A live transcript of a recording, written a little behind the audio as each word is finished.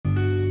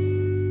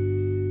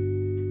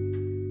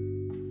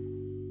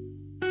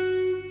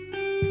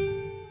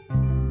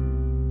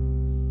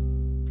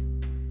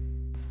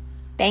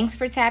Thanks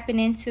for tapping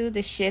into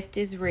The Shift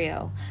is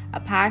Real, a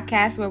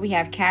podcast where we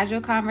have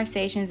casual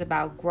conversations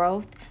about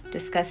growth,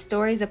 discuss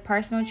stories of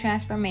personal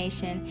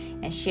transformation,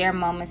 and share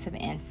moments of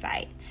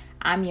insight.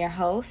 I'm your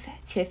host,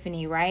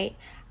 Tiffany Wright.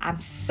 I'm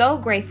so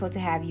grateful to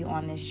have you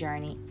on this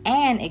journey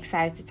and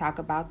excited to talk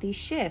about these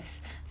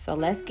shifts. So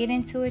let's get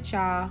into it,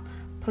 y'all.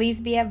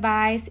 Please be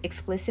advised,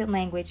 explicit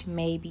language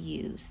may be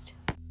used.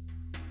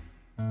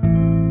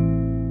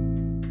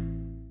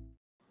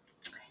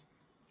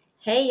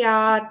 Hey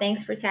y'all,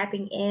 thanks for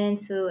tapping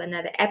into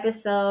another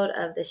episode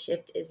of The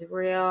Shift is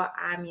Real.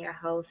 I'm your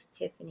host,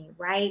 Tiffany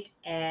Wright,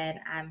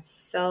 and I'm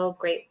so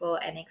grateful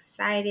and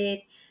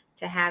excited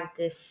to have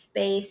this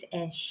space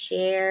and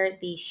share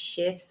these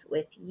shifts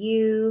with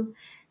you.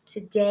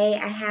 Today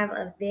I have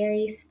a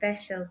very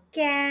special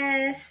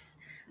guest,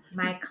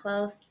 my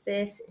close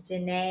sis,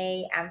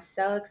 Janee. I'm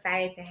so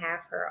excited to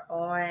have her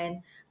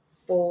on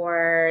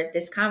for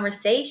this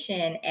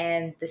conversation,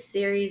 and the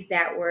series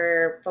that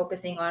we're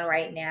focusing on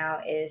right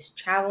now is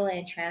Travel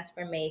and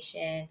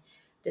Transformation,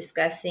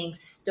 discussing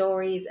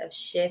stories of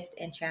shift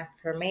and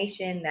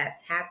transformation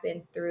that's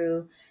happened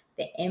through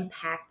the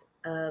impact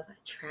of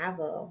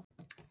travel.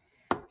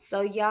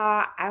 So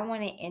y'all, I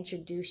want to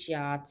introduce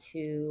y'all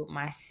to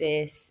my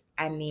sis.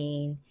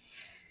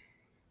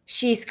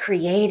 She's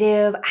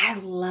creative. I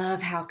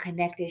love how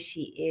connected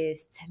she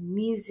is to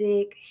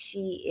music.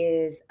 She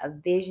is a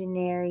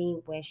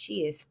visionary. When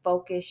she is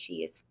focused,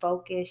 she is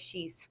focused.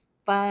 She's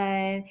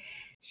fun.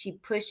 She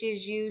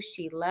pushes you.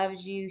 She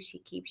loves you. She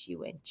keeps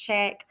you in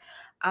check.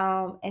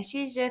 And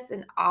she's just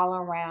an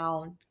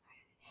all-around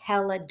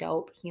hella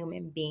dope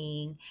human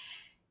being.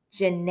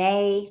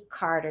 Janee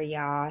Carter,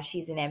 y'all.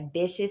 She's an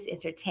ambitious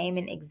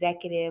entertainment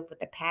executive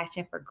with a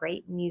passion for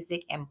great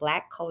music and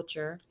Black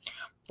culture.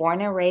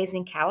 Born and raised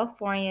in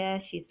California,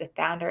 she's the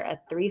founder of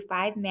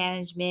 3-5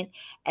 Management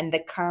and the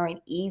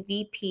current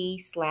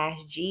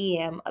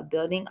EVP/GM of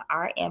Building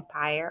Our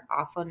Empire,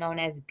 also known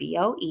as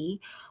BOE,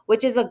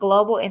 which is a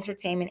global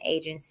entertainment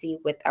agency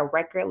with a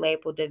record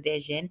label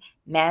division,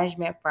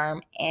 management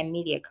firm, and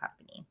media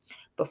company.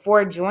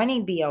 Before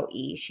joining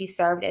BOE, she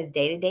served as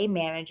day-to-day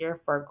manager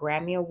for a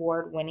Grammy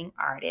Award-winning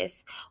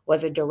artist,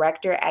 was a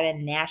director at a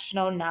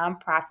national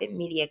nonprofit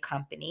media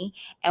company,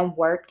 and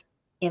worked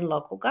in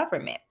local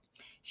government.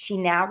 She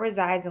now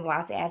resides in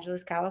Los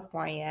Angeles,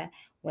 California,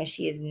 when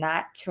she is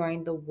not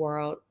touring the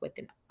world with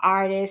an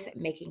artist,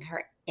 making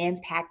her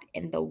impact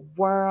in the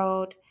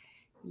world.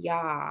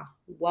 Y'all,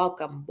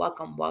 welcome,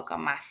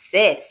 my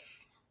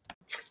sis.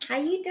 How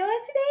you doing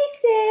today,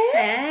 sis?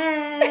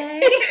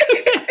 Hey.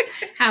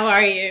 How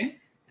are you?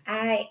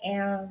 I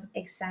am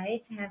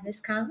excited to have this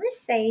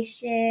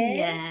conversation.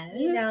 Yes.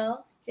 You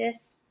know,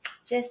 just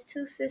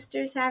two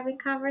sisters having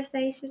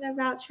conversation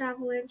about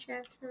travel and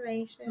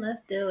transformation.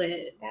 Let's do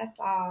it. That's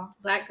all.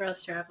 Black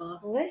girls travel.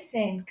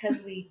 Listen,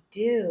 because we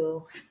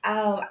do.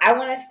 I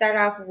want to start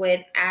off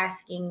with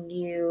asking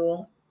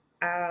you,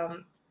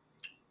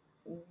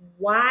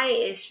 why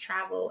is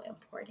travel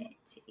important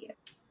to you?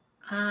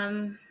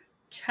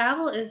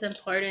 Travel is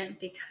important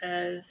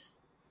because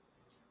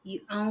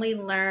you only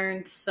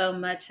learn so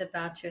much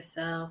about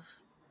yourself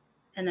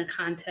in the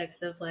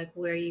context of like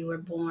where you were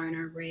born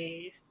or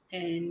raised,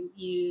 and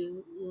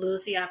you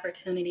lose the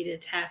opportunity to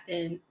tap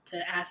into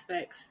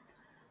aspects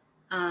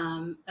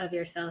of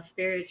yourself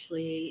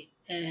spiritually.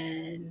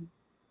 And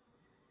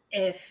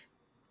if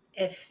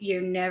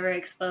you're never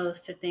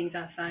exposed to things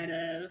outside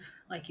of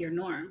like your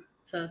norm.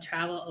 So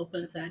travel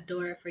opens that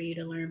door for you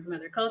to learn from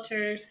other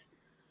cultures,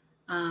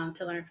 to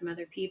learn from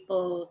other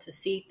people, to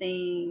see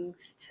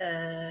things,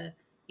 to,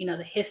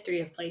 the history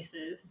of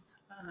places.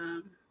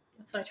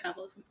 That's why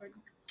travel is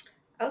important.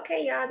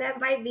 Okay, y'all, that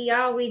might be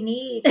all we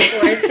need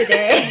for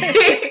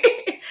today.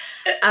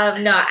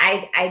 No,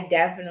 I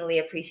definitely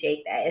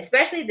appreciate that,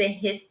 especially the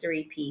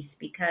history piece,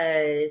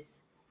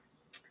 because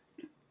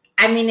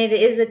it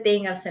is a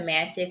thing of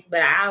semantics,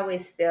 but I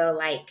always feel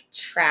like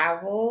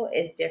travel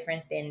is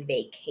different than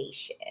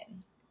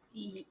vacation.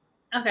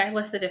 Okay,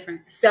 what's the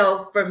difference?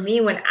 So for me,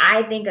 when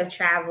I think of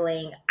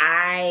traveling,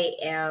 I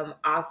am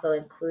also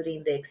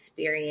including the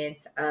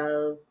experience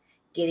of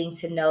getting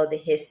to know the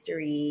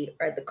history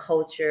or the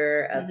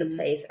culture of the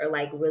place, or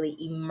like really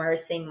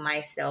immersing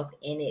myself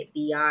in it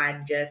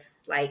beyond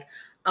just like,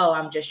 oh,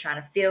 I'm just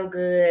trying to feel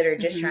good or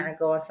just trying to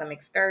go on some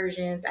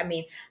excursions. I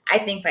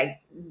think like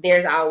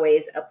there's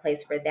always a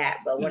place for that.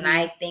 But when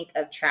I think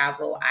of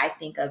travel, I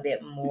think of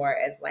it more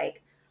as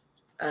like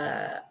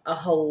a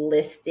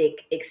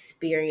holistic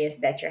experience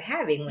that you're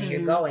having when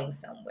you're going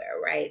somewhere,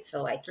 right?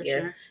 So like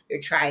you're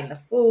trying the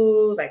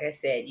food, like I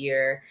said,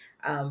 you're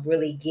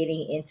really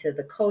getting into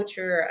the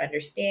culture,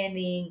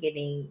 understanding,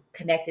 getting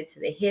connected to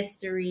the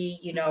history,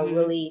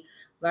 really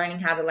learning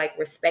how to like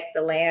respect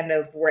the land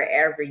of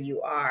wherever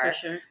you are. For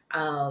sure.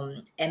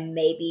 And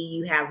maybe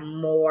you have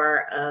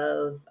more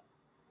of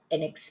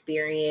an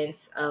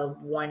experience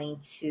of wanting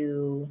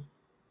to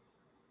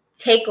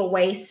take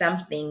away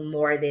something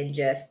more than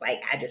just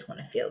like, I just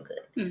want to feel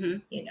good,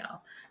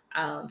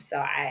 So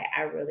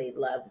I really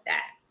love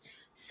that.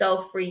 So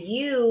for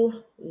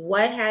you,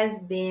 what has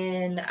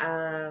been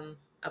a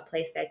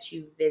place that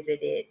you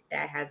visited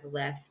that has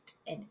left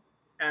an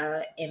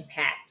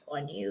impact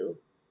on you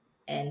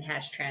and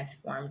has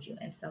transformed you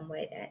in some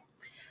way that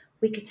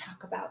we could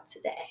talk about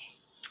today?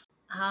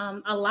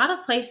 A lot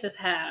of places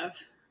have,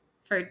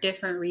 for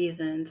different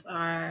reasons,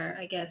 are,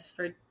 I guess,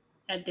 for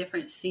at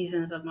different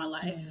seasons of my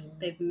life.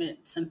 They've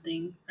meant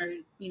something or,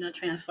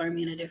 transformed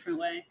me in a different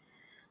way.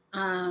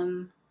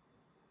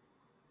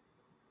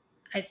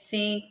 I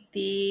think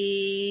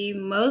the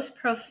most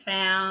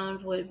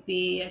profound would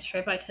be a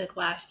trip I took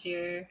last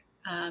year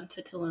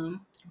to Tulum.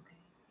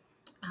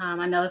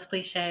 I know it's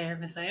cliche.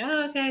 Everyone's like,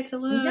 "Oh, okay,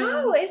 Tulum."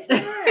 No, it's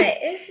not.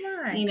 It's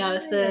not.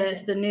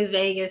 It's the new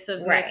Vegas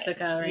of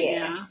Mexico right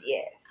now.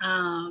 Yes.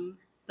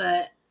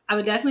 But I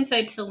would definitely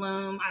say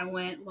Tulum. I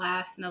went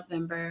last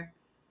November,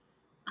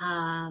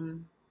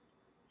 and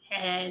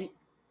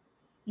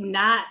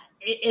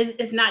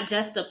it's not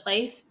just a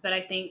place, but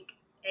I think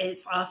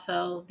it's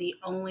also the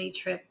only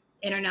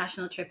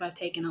international trip I've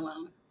taken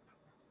alone.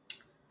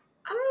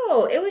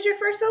 Oh, it was your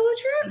first solo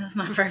trip? It was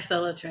my first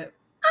solo trip.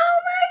 Oh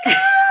my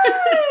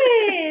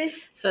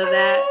gosh! So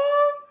that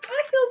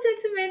I feel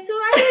sentimental.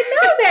 I didn't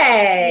know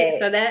that.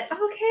 So that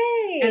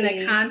okay. in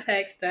the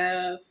context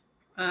of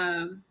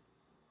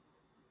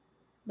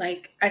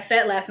like I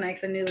said last night,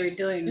 because I knew we were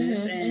doing this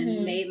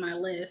and made my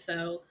list.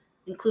 So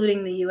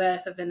including the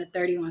U.S., I've been to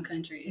 31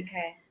 countries.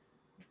 Okay.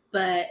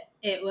 But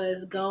it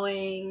was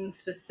going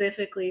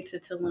specifically to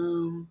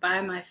Tulum by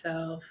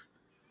myself.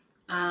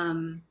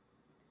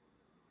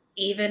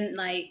 Even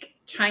like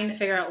trying to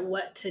figure out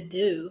what to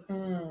do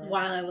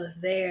while I was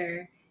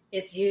there.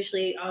 It's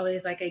usually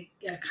always like a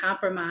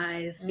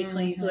compromise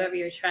between whoever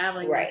you're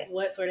traveling with.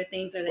 What sort of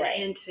things are they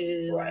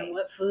into? Or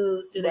what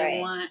foods do they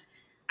want?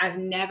 I've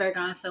never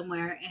gone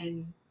somewhere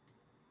and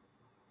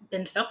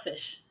been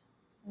selfish.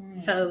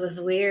 So it was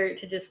weird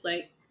to just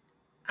like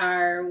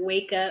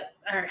wake up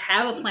or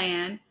have a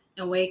plan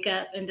and wake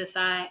up and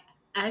decide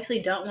I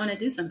actually don't want to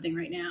do something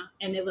right now.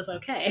 And it was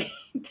okay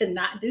to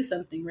not do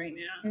something right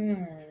now.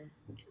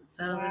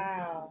 So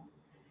wow.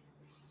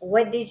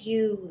 What did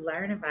you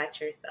learn about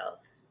yourself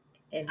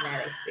in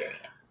that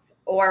experience?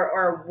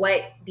 Or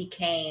what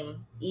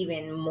became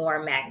even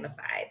more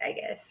magnified, I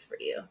guess, for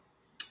you?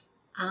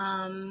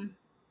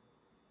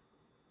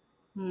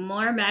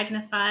 More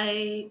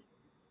magnified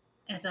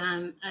as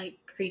I'm a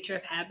creature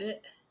of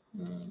habit.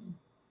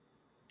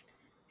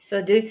 So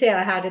do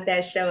tell, how did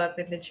that show up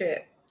in the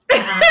trip?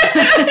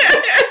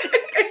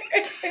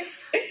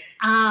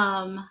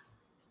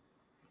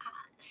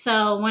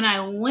 So when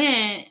I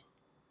went,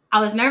 I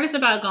was nervous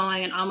about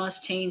going and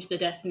almost changed the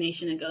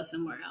destination and go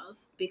somewhere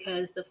else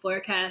because the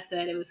forecast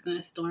said it was going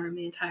to storm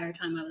the entire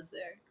time I was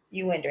there.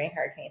 You went during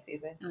hurricane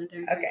season? I went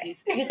during hurricane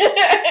season.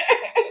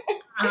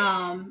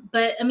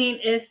 But I mean,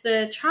 it's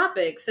the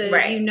tropics. So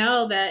you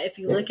know that if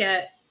you look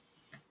at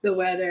the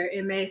weather,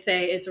 it may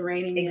say it's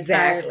raining the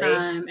entire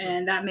time,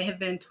 and that may have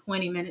been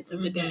 20 minutes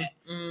of the day,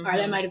 or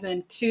that might have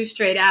been 2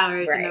 straight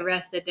hours, and the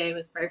rest of the day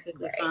was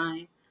perfectly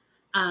fine.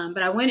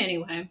 But I went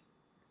anyway.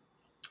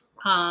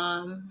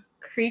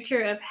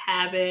 Creature of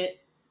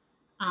habit,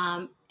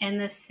 in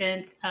the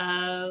sense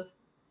of,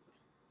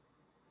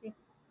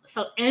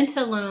 so in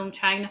Tulum,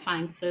 trying to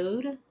find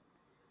food,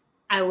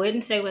 I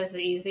wouldn't say was the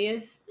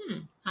easiest,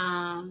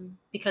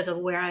 because of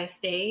where I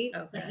stayed.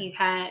 Like you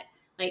had,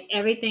 like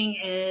everything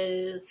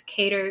is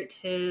catered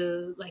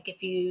to, like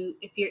if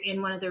you're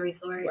in one of the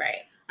resorts,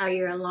 or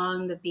you're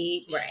along the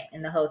beach,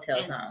 in the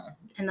hotel zone.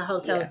 In the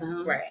hotel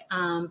zone,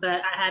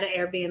 but I had an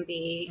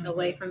Airbnb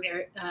away from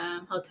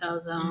hotel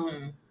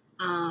zone.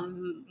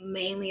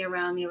 Mainly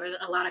around me were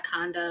a lot of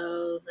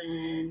condos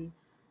and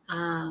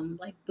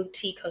like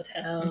boutique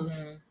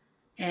hotels.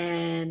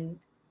 And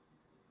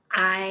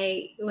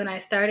when I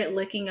started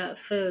looking up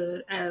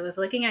food, I was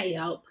looking at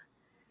Yelp,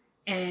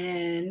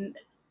 and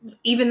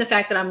even the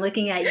fact that I'm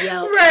looking at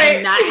Yelp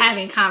and not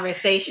having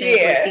conversations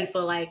with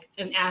people, like,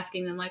 and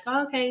asking them like,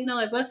 oh, okay,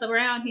 like what's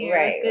around here?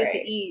 What's good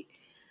to eat?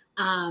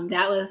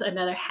 That was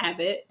another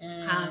habit,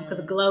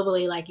 because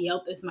globally, like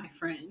Yelp is my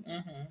friend.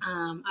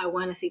 I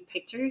want to see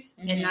pictures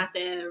and not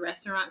the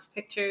restaurants'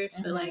 pictures,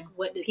 but like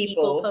what did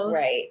people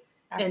post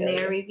in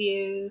their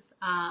reviews.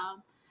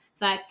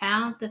 So I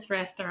found this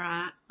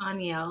restaurant on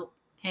Yelp,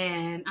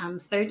 and I'm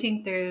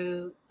searching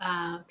through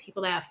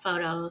people that have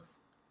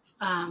photos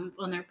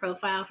on their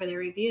profile for their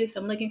reviews.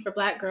 So I'm looking for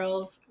Black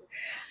girls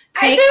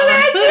take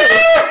on food.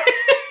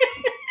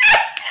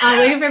 I'm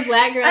looking for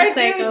Black girls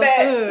take on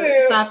food.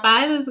 Too. So I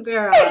find this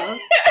girl,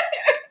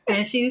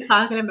 and she's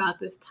talking about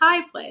this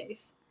Thai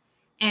place.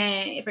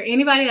 And for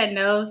anybody that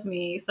knows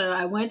me, so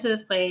I went to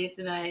this place,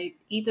 and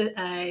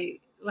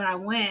when I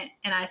went,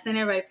 and I sent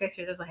everybody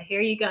pictures. I was like,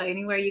 here you go.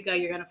 Anywhere you go,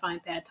 you're going to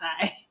find pad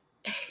Thai.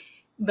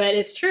 But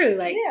it's true.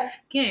 Like,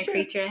 again,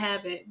 creature of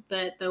habit.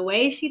 But the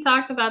way she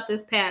talked about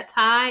this pad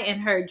Thai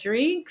and her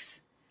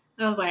drinks,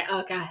 I was like,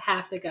 okay, I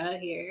have to go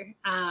here.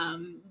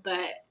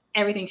 But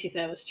everything she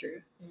said was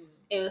true.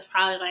 It was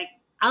probably like,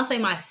 I'll say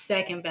my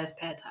second best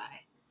pad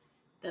Thai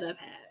that I've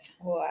had.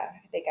 Well,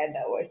 I think I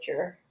know what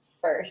your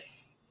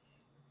first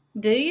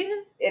Do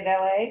you? in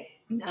LA?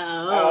 No.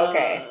 Oh,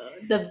 okay.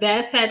 The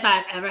best pad thai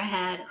I've ever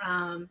had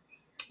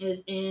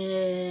is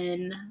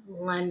in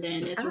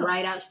London. It's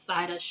right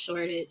outside of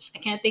Shoreditch. I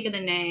can't think of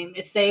the name.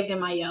 It's saved in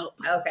my Yelp.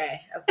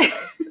 Okay, of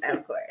course,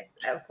 of course,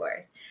 of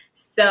course.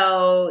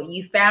 So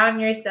you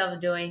found yourself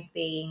doing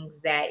things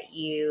that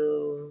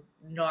you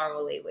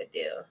normally would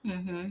do.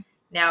 Mm-hmm.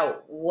 Now,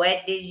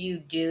 what did you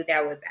do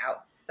that was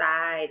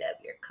outside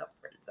of your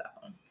comfort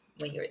zone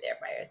when you were there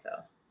by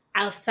yourself?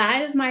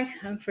 Outside of my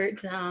comfort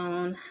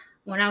zone,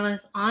 when I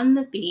was on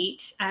the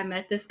beach, I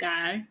met this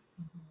guy.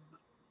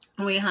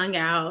 We hung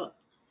out,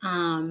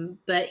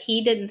 but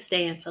he didn't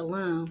stay in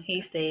Tulum. He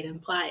stayed in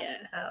Playa.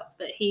 Oh,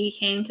 But he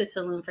came to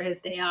Tulum for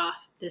his day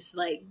off, just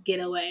like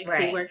get away.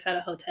 Right. He works at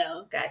a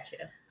hotel.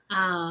 gotcha.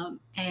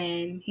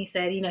 And he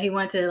said, he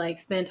wanted to like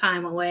spend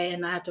time away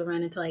and not have to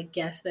run into like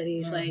guests that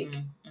he's like,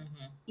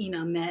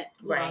 met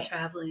while Right.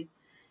 traveling.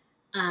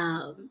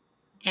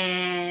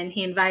 And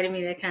he invited me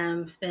to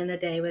come spend the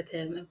day with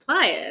him in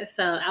Playa.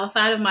 So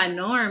outside of my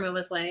norm, it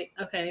was like,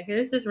 okay,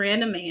 here's this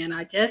random man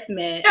I just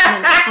met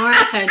in a foreign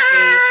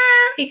country.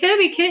 He could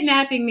be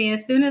kidnapping me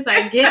as soon as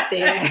I get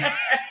there.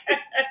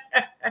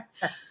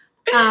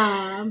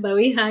 But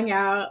we hung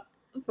out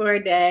for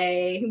a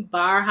day,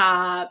 bar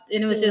hopped,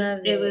 and it was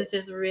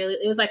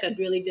like a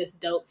really just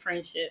dope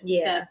friendship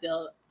that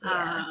built.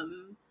 Yeah.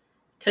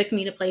 Took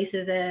me to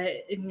places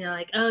that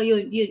like, oh,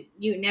 you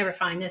never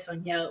find this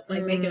on Yelp,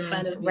 like making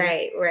fun of me.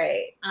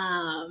 Right.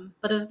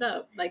 But it was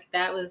dope. Like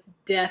that was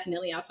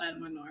definitely outside of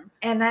my norm.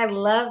 And I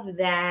love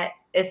that,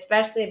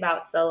 especially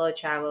about solo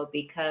travel,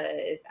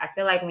 because I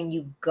feel like when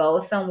you go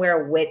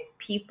somewhere with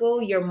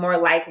people, you're more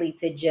likely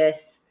to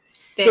just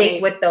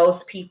stick with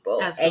those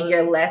people. Absolutely. And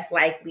you're less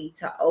likely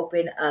to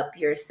open up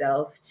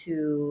yourself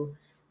to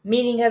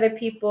meeting other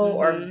people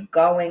or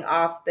going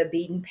off the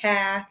beaten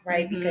path,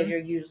 right? Because you're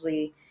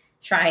usually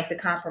trying to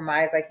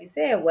compromise, like you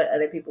said, what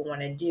other people want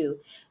to do.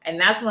 And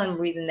that's one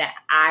reason that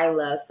I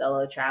love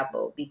solo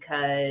travel,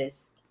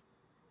 because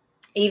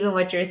even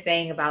what you're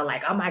saying about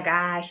like, oh my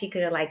gosh, she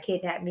could have like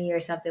kidnapped me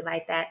or something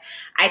like that.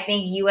 I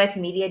think US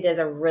media does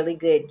a really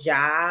good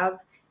job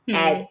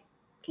at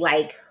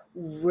like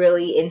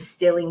really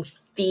instilling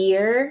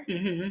fear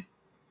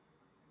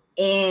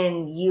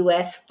in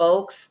US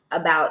folks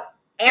about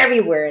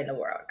everywhere in the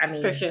world. I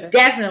mean, for sure.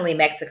 Definitely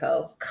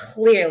Mexico,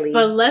 clearly.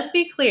 But let's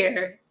be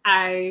clear.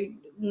 I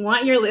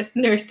want your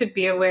listeners to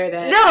be aware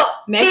that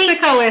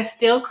Mexico is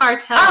still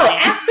cartel. Oh,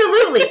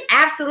 absolutely.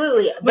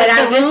 But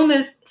Tulum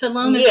is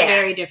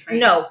very different.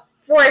 No,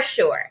 for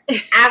sure.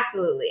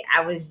 Absolutely.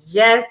 I was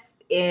just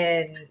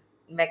in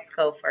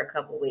Mexico for a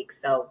couple of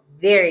weeks, so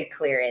very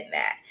clear in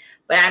that.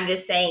 But I'm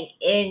just saying,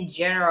 in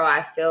general,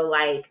 I feel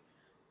like,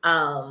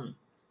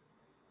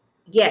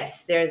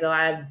 yes, there's a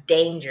lot of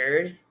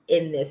dangers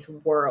in this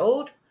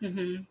world,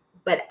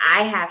 but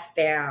I have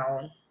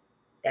found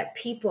that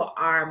people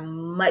are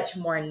much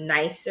more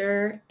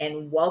nicer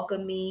and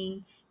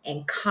welcoming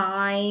and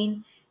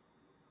kind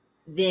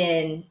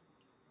than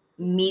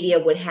media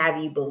would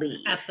have you believe.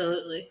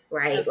 Absolutely.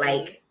 Right? Absolutely.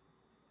 Like,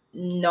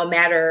 no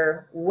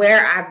matter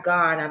where I've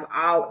gone,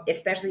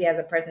 especially as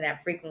a person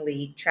that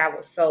frequently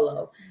travels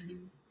solo,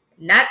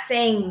 not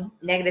saying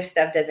negative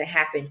stuff doesn't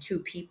happen to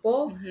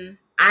people.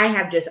 I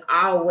have just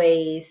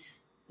always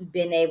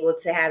been able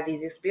to have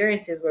these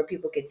experiences where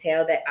people could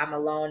tell that I'm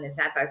alone. It's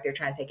not like they're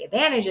trying to take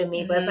advantage of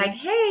me, but it's like,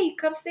 hey,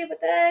 come sit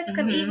with us,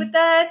 come eat with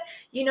us.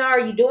 Are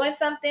you doing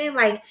something?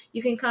 Like,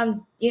 you can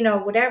come,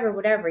 whatever.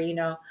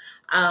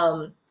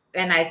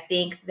 And I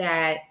think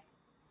that,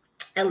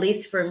 at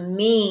least for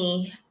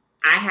me,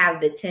 I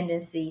have the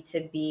tendency to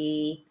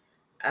be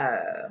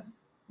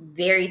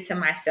very to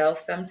myself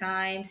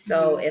sometimes.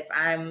 So if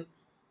I'm,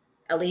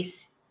 at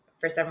least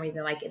for some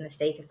reason, like in the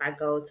States, if I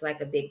go to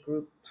like a big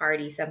group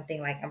party,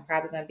 something, like I'm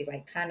probably going to be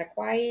like kind of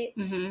quiet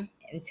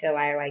until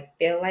I like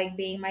feel like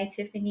being my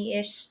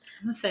Tiffany-ish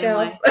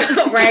self,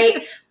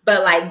 right?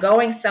 But like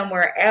going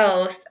somewhere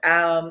else,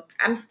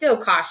 I'm still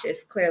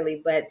cautious,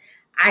 clearly, but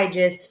I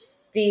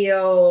just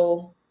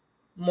feel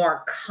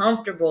more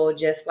comfortable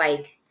just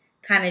like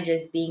kind of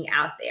just being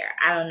out there.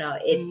 I don't know.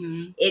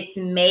 It's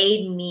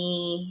made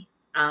me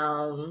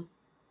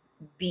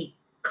be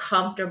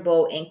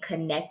comfortable in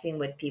connecting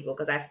with people,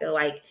 because I feel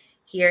like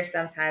here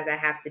sometimes I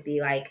have to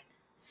be like,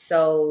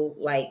 so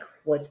like,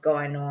 what's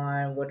going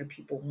on? What do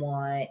people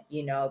want?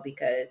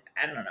 Because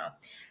I don't know.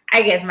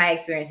 I guess my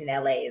experience in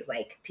LA is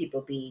like people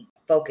be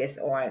focused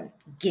on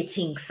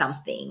getting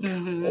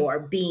something or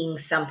being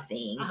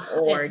something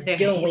or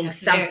doing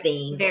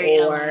something very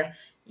or LA.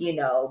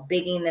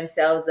 Bigging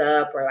themselves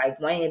up or like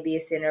wanting to be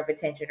a center of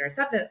attention or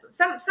something,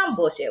 some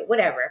bullshit,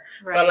 whatever.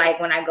 Right. But like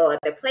when I go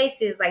other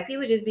places, like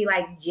people just be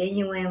like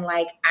genuine,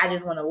 like I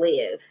just want to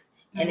live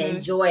and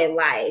enjoy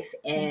life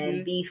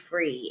and be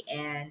free.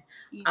 And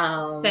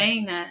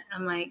saying that,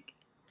 I'm like,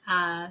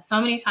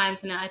 so many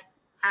times now,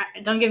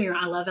 I don't get me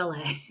wrong, I love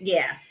LA.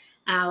 Yeah.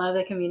 And I love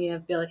the community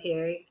I've built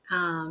here.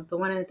 But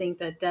one of the things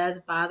that does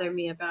bother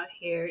me about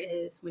here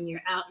is when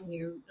you're out and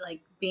you're like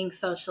being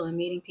social and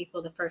meeting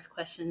people, the first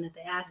question that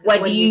they ask is,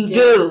 what do you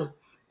do?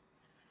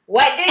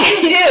 What do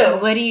you do?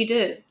 What do you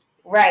do?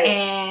 Right.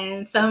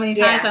 And so many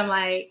times I'm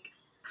like,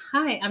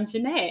 hi, I'm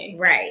Janee.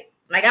 Right.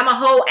 Like, I'm a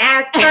whole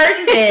ass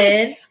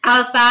person.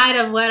 Outside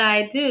of what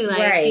I do. Like,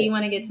 Right. do you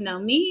want to get to know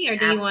me, or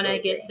do you want to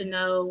Absolutely. get to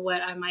know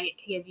what I might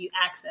give you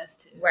access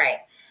to? Right.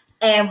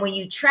 And when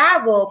you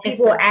travel, It's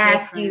people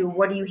ask different. you,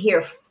 what are you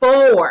here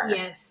for?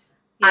 Yes.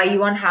 Are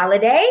you on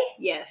holiday?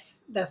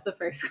 Yes. That's the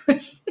first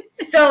question.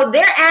 So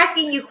they're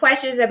asking you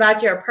questions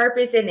about your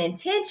purpose and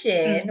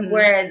intention,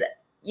 whereas,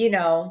 you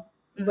know,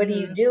 what do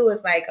you do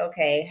is like,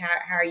 okay,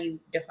 how are you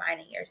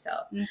defining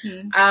yourself?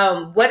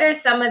 What are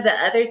some of the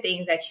other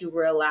things that you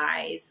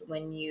realized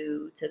when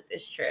you took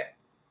this trip?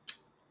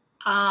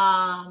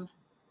 That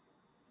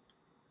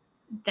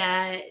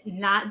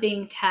not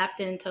being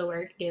tapped into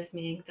work gives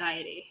me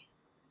anxiety.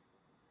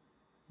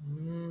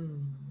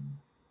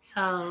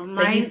 So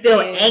you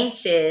feel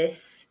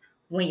anxious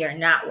when you're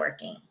not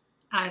working.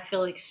 I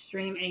feel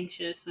extreme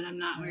anxious when I'm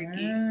not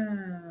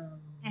working.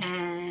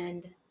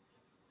 And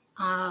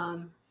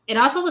it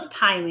also was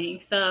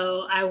timing.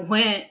 So I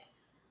went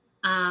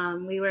I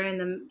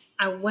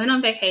went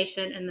on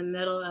vacation in the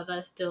middle of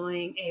us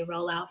doing a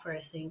rollout for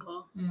a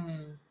single.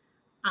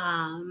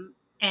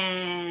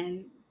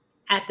 And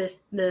at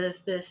this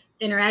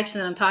interaction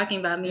that I'm talking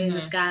about, meeting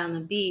this guy on the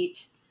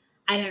beach,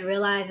 I didn't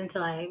realize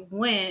until I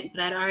went,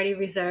 but I'd already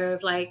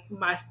reserved like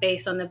my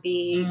space on the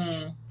beach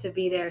to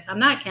be there. So I'm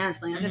not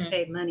canceling. I just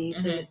paid money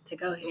to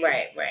go here.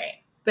 Right.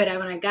 But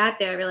when I got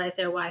there, I realized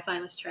their Wi-Fi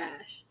was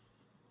trash.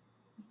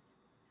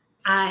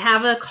 I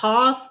have a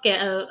call,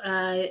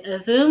 a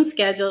Zoom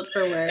scheduled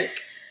for work.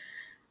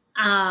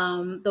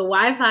 The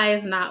Wi-Fi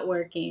is not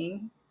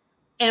working.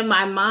 In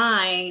my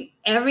mind,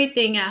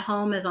 everything at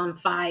home is on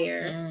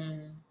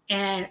fire.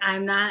 And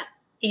I'm not,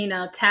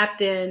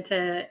 tapped in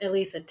to at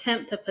least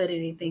attempt to put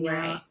anything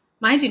out.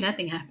 Mind you,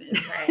 nothing happened.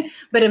 Right.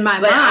 But in my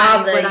mind,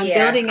 what I'm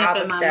building up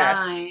in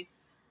my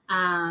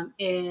mind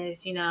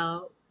is,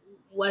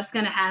 what's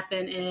going to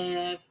happen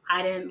if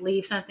I didn't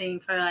leave something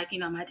for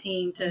my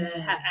team to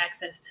have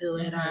access to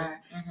it,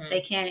 or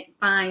they can't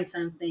find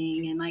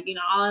something. And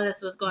all of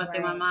this was going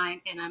through my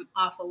mind, and I'm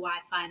off of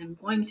Wi-Fi, and I'm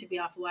going to be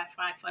off of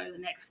Wi-Fi for the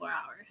next 4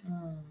 hours.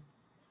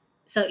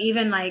 So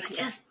even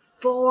just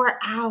 4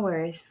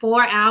 hours,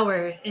 4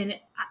 hours. And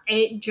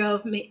it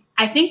drove me.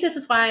 I think this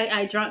is why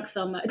I drank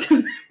so much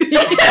to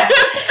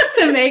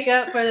make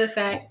up for the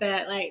fact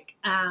that I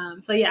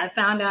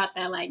found out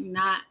that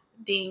not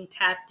being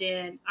tapped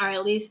in, or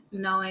at least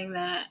knowing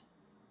that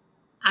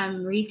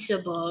I'm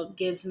reachable,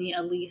 gives me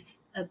at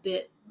least a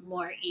bit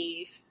more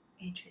ease.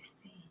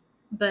 Interesting.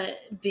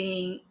 But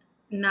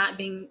not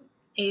being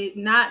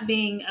in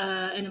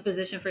a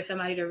position for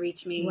somebody to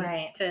reach me,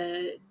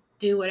 to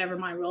do whatever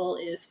my role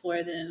is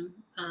for them,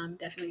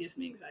 definitely gives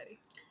me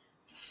anxiety.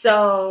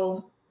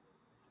 So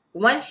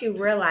once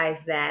you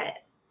realize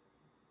that,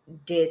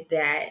 did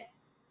that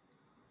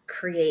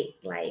create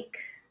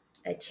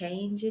a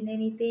change in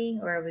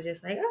anything, or it was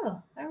just like,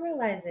 oh, I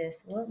realize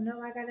this. Well,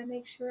 no, I gotta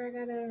make sure I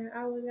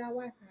always got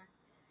Wi-Fi.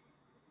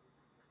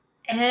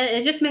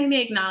 It just made me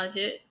acknowledge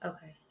it.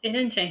 Okay. It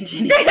didn't change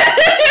anything.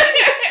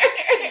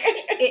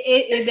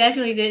 it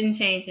definitely didn't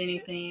change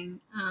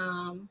anything.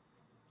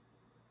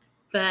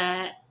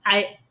 But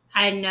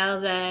I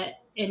know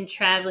that in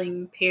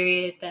traveling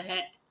period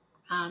that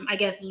I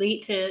guess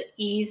lead to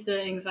ease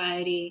the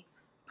anxiety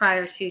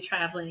prior to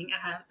traveling.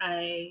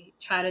 I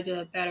try to do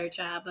a better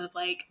job of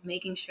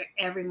making sure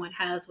everyone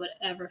has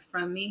whatever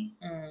from me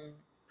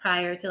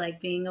prior to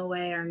being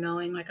away, or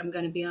knowing I'm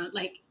going to be on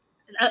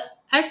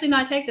actually, no,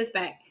 I take this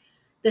back.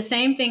 The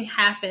same thing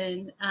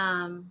happened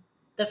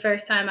the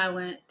first time I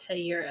went to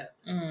Europe.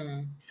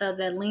 So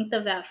the length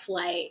of that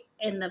flight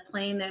and the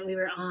plane that we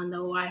were on, the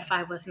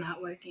Wi-Fi was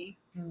not working.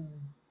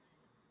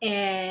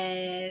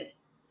 And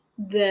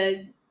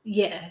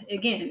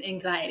again,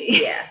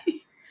 anxiety. Yeah.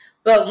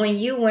 But when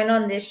you went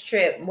on this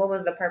trip, what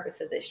was the purpose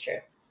of this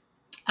trip?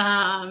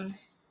 The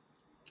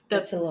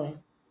Tulum.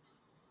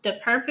 The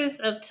purpose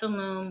of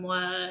Tulum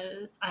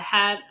was I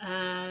had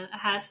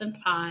some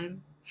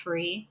time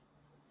free,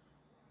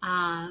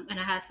 and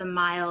I had some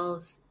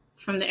miles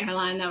from the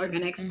airline that were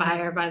going to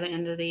expire by the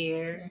end of the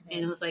year,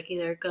 and it was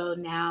either go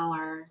now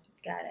or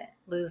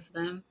lose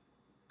them.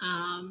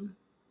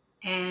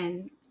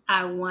 And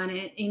I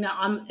wanted,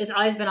 it's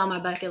always been on my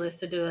bucket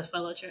list to do a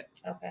solo trip.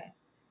 Okay.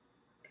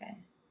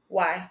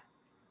 Why?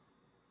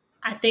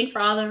 I think for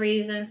all the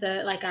reasons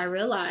that I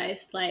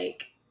realized,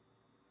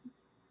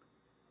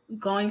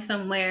 going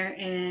somewhere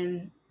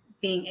and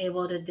being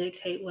able to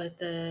dictate what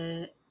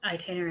the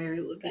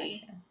itinerary would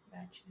be.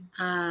 Gotcha.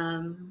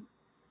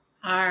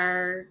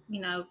 Are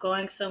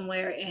going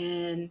somewhere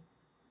and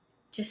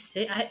just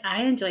sit.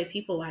 I enjoy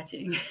people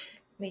watching.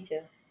 Me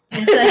too.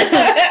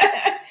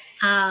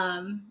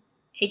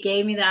 It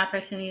gave me the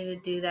opportunity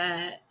to do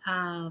that.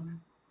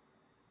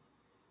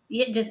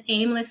 Just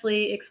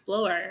aimlessly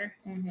explore.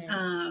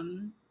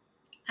 And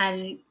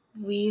I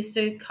used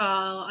to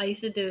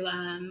do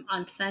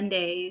on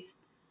Sundays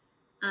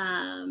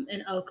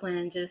in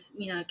Oakland, just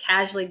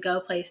casually go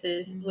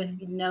places with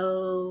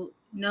no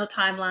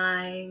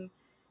timeline,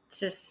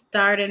 just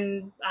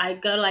starting, I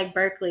go to like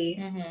Berkeley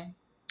Mm-hmm.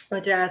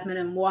 with Jasmine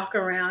and walk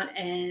around,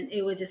 and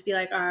it would just be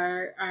like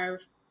our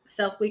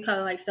we call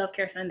it like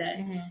self-care Sunday,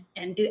 Mm-hmm.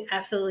 and do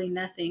absolutely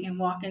nothing and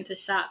walk into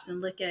shops and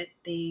look at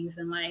things.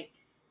 And like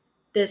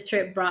this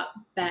trip brought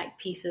back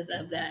pieces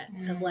of that,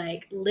 of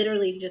like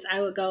literally just,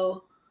 I would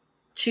go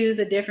choose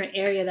a different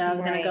area that I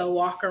was going to go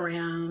walk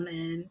around,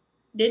 and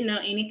didn't know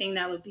anything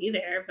that would be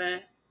there,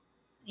 but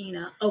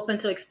open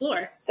to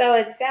explore. So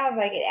it sounds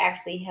like it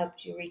actually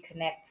helped you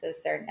reconnect to a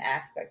certain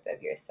aspect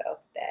of yourself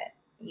that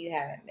you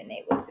haven't been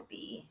able to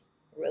be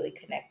really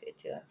connected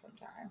to in some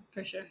time.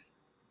 For sure.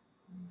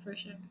 For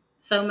sure.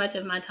 So much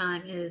of my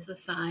time is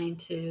assigned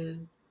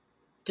to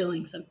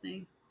doing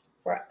something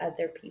for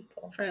other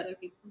people.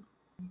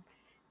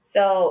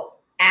 So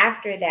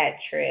after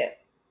that trip,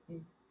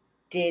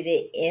 did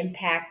it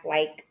impact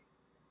like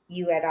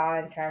you at all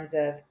in terms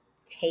of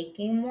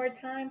taking more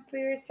time for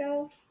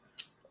yourself?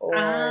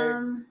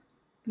 Or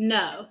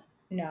no.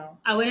 No.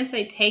 I wouldn't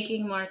say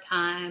taking more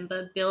time,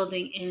 but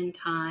building in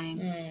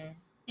time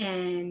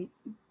and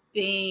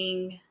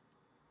being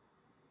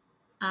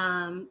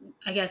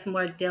I guess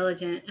more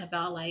diligent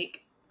about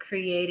like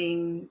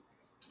creating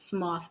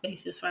small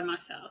spaces for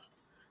myself.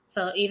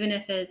 So even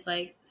if it's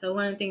like, so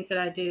one of the things that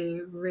I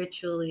do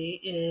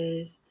ritually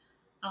is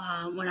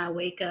when I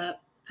wake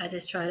up, I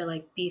just try to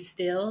like be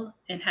still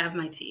and have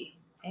my tea.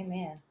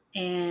 Amen.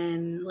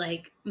 And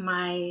like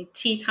my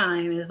tea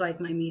time is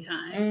like my me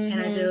time.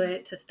 And I do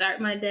it to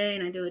start my day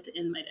and I do it to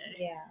end my day.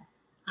 Yeah.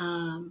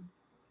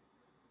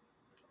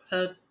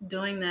 So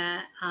doing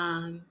that,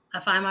 I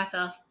find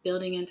myself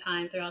building in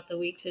time throughout the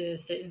week to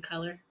sit and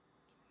color.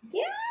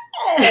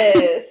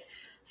 Yes.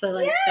 So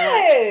like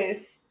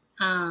yes.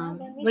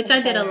 Which I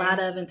did a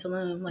lot of in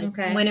Tulum. Like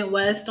when it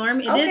was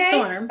storm, it did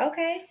storm.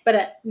 Okay.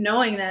 But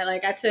knowing that,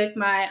 like I took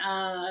my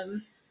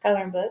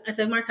coloring book. I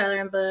took my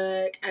coloring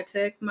book. I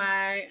took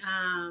my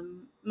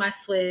my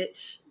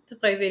Switch to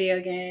play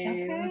video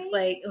games.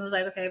 Okay. It was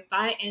like okay,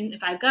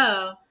 if I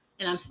go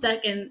and I'm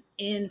stuck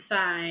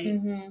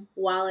inside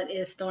while it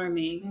is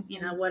storming,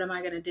 what am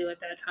I going to do at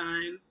that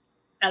time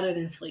other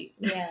than sleep?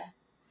 Yeah.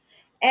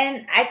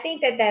 And I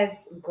think that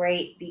that's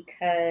great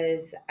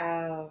because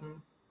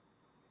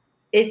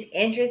it's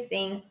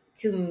interesting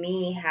to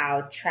me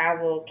how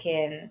travel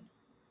can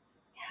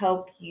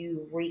help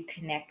you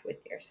reconnect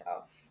with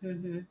yourself.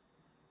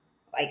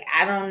 Like,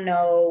 I don't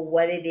know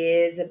what it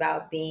is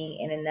about being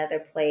in another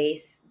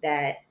place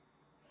that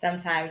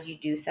sometimes you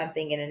do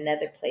something in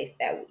another place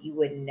that you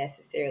wouldn't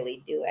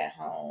necessarily do at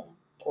home,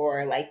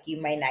 or like you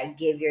might not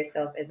give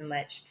yourself as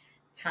much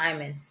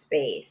time and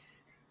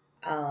space.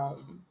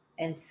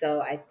 And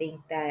so I think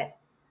that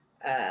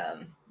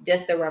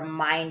just a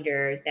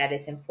reminder that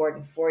it's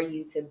important for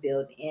you to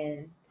build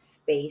in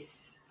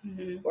space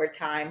or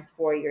time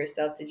for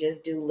yourself to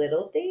just do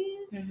little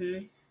things.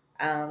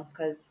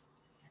 Because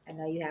I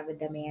know you have a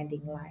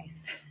demanding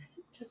life.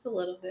 Just a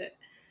little bit.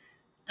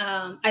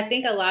 I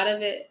think a lot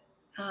of it,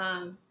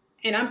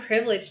 and I'm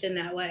privileged in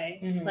that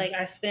way. Like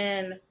I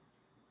spend,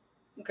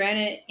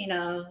 granted,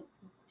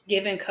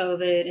 given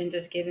COVID and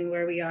just given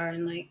where we are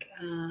in like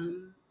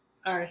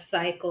our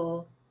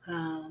cycle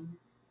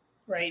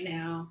right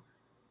now,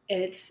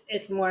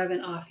 it's more of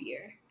an off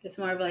year. It's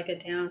more of like a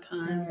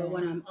downtime. But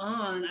when I'm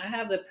on, I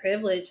have the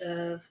privilege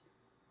of,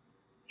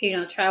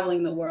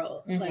 traveling the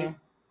world. Like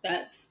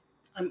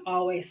I'm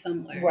always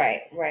somewhere.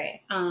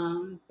 Right.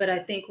 But I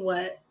think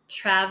what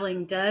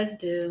traveling does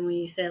do, when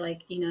you say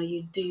like,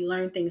 you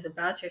learn things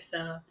about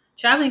yourself.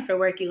 Traveling for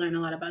work, you learn a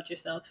lot about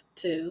yourself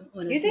too.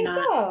 When it's not,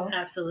 so?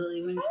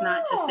 Absolutely. When it's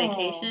not just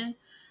vacation.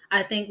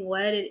 I think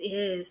what it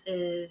is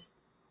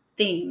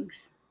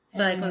things. So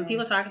like when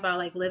people talk about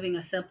like living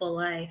a simple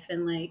life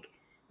and like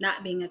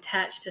not being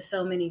attached to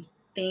so many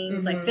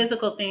things, like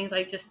physical things,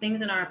 like just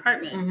things in our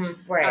apartment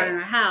or in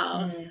our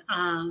house.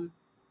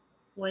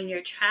 When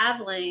you're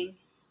traveling,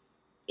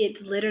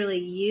 it's literally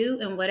you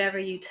and whatever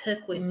you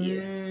took with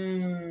you.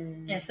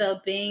 And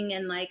so being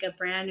in like a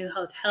brand new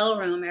hotel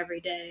room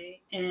every day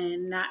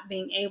and not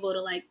being able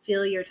to like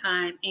fill your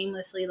time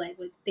aimlessly, like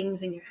with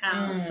things in your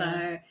house,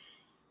 or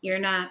you're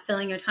not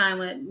filling your time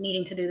with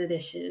needing to do the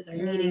dishes or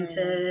needing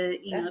to,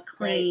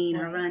 clean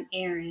or run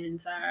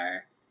errands,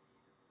 or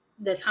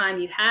the time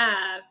you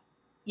have,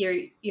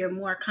 you're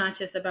more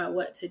conscious about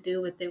what to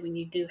do with it when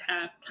you do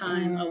have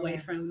time away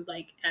from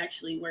like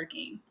actually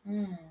working.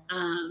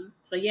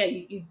 So yeah,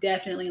 you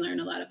definitely learn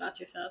a lot about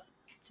yourself.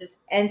 So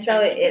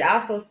it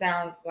also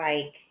sounds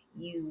like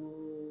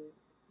you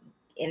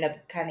end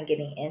up kind of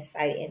getting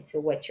insight into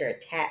what you're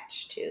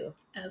attached to.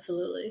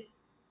 Absolutely.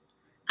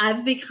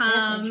 I've become.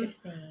 That's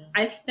interesting.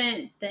 I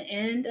spent the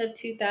end of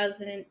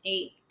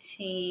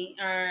 2018,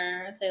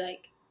 or I'd say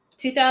like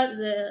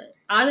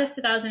August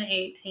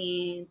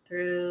 2018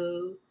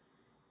 through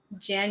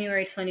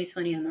January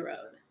 2020 on the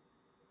road.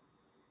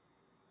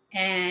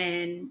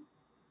 And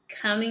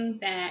coming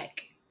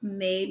back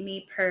made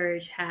me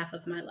purge half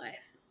of my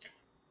life.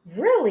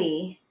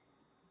 Really?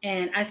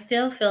 And I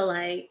still feel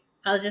like,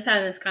 I was just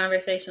having this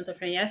conversation with a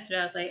friend yesterday.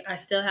 I was like, I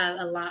still have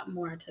a lot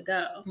more to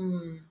go.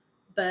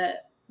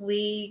 But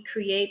we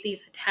create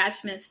these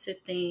attachments to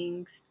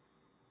things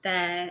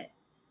that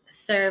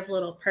serve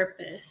little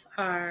purpose,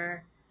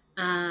 or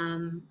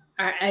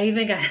I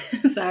even got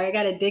sorry, I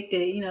got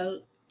addicted,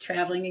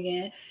 traveling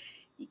again.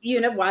 You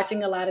end up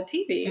watching a lot of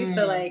TV.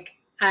 So like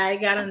I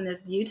got on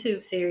this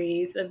YouTube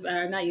series of,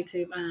 or not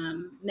YouTube,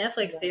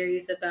 Netflix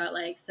series about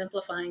like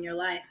simplifying your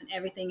life and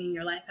everything in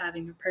your life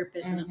having a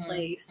purpose and a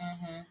place.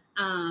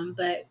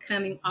 But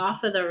coming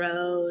off of the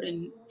road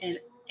and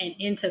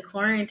into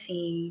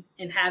quarantine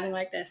and having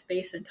like that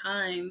space and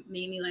time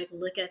made me like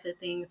look at the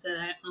things that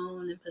I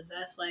own and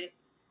possess. Like,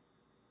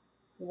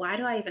 why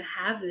do I even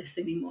have this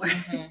anymore?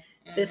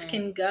 This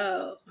can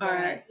go. Right.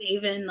 Or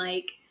even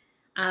like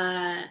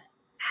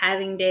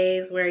having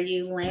days where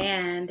you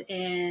land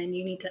and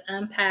you need to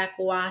unpack,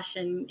 wash,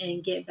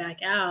 and get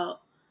back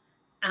out.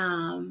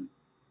 And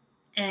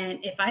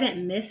if I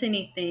didn't miss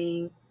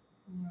anything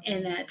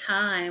in that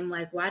time,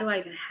 like, why do I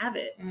even have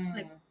it?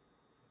 Like,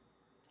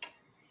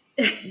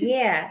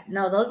 yeah,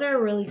 no, those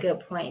are really good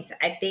points.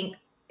 I think,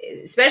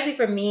 especially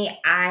for me,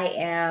 I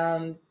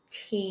am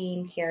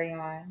team carry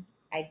on.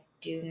 I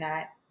do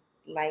not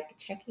like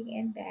checking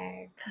in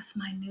bags. That's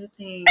my new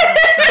thing.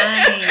 That's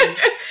fine.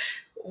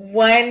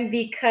 One,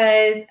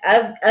 because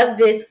of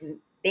this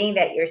thing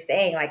that you're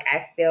saying, like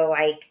I feel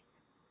like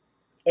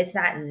it's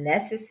not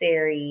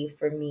necessary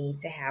for me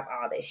to have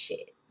all this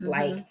shit.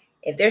 Like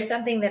if there's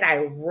something that I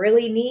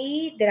really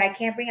need that I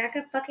can't bring, I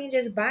can fucking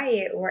just buy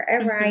it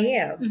wherever I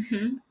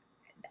am.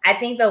 I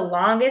think the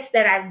longest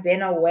that I've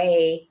been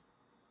away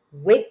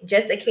with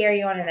just a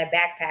carry-on and a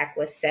backpack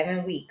was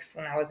 7 weeks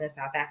when I was in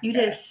South Africa. You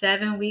did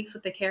 7 weeks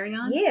with the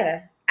carry-on?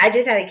 Yeah. I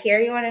just had a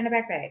carry-on and a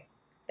backpack.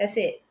 That's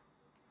it.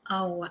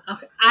 Oh, wow.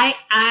 Okay.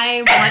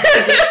 I want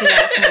to get to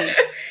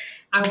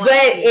that point.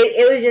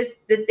 It was just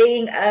the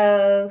thing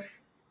of,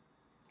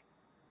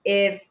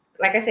 if,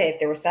 like I said, if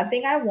there was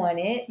something I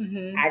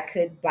wanted, I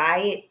could buy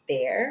it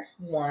there.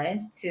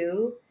 1,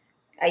 2.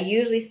 I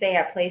usually stay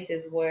at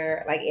places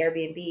where, like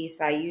Airbnb,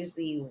 so I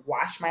usually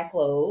wash my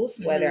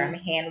clothes, whether I'm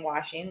hand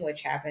washing,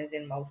 which happens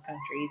in most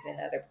countries and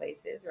other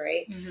places,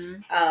 right?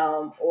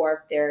 Or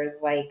if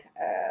there's like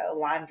a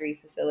laundry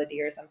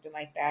facility or something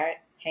like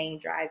that, hang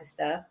dry the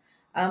stuff.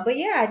 But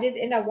yeah, I just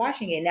end up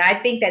washing it. Now, I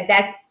think that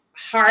that's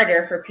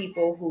harder for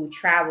people who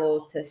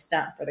travel to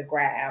stunt for the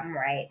gram,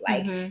 right?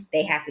 Like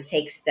they have to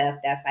take stuff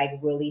that's like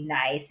really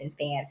nice and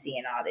fancy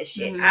and all this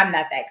shit. I'm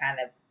not that kind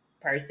of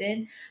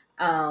person.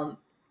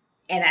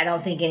 And I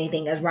don't think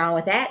anything is wrong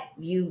with that.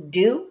 You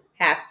do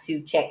have to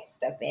check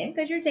stuff in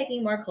because you're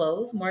taking more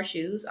clothes, more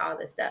shoes, all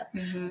this stuff.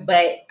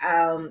 But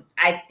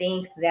I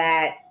think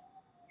that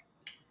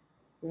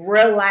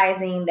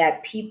realizing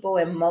that people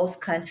in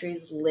most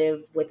countries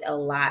live with a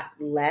lot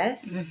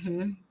less,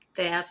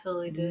 they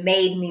absolutely do,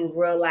 made me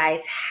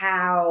realize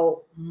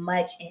how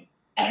much in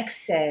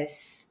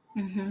excess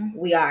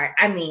we are.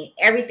 I mean,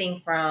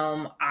 everything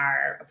from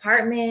our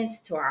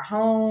apartments to our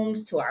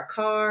homes to our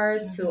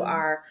cars to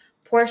our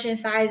portion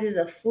sizes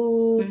of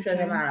food to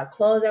the amount of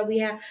clothes that we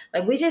have.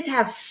 Like, we just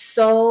have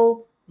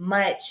so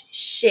much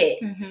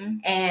shit.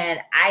 And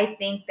I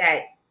think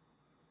that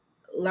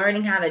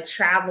learning how to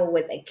travel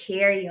with a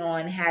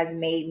carry-on has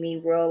made me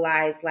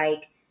realize,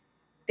 like,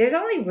 there's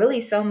only really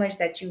so much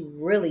that you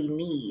really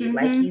need.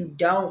 Like, you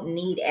don't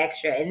need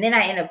extra. And then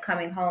I end up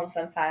coming home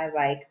sometimes,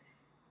 like,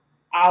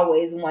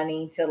 always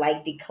wanting to,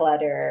 like,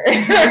 declutter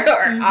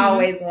or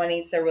always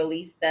wanting to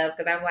release stuff.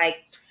 Because I'm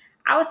like,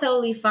 I was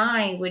totally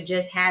fine with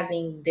just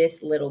having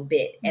this little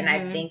bit. And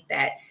I think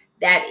that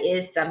that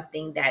is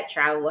something that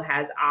travel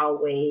has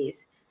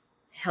always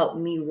helped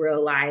me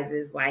realize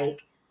is,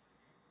 like,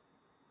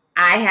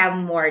 I have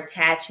more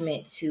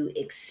attachment to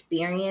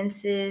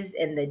experiences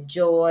and the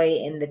joy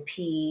and the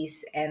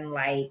peace and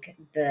like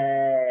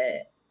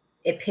the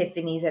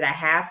epiphanies that I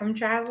have from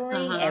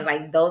traveling. And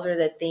like, those are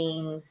the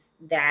things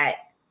that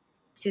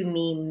to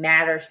me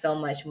matter so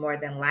much more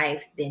than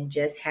life than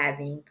just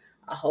having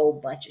a whole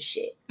bunch of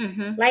shit.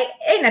 Like,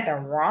 ain't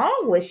nothing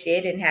wrong with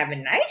shit and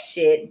having nice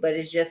shit, but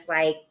it's just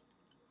like,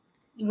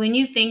 when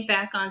you think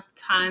back on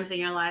times in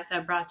your life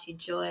that brought you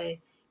joy,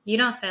 you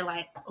don't say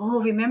like,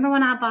 "Oh, remember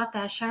when I bought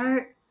that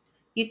shirt?"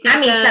 You think, I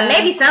mean,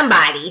 maybe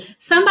somebody,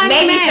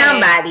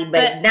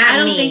 but not me. I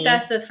don't think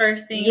that's the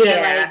first thing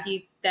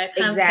that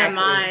comes to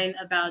mind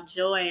about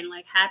joy and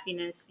like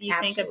happiness. You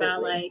think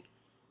about like,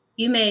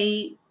 you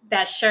may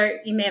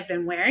have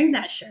been wearing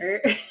that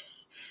shirt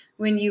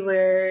when you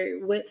were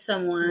with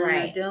someone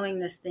or doing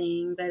this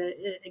thing, but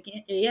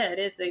it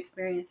is the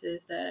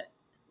experiences that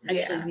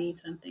actually mean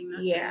something, not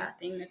the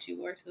thing that you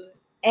wore to it.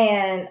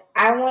 And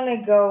I want to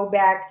go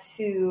back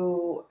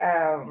to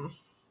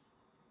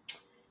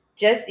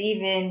just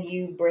even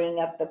you bring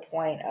up the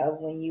point of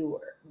when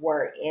you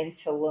were in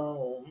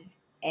Tulum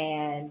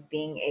and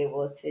being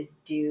able to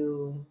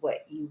do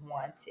what you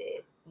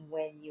wanted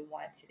when you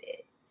wanted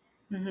it.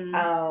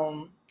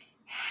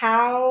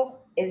 How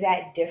is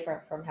that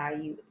different from how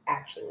you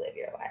actually live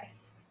your life?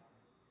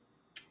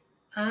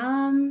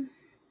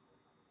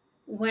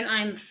 When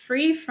I'm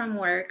free from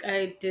work,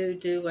 I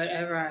do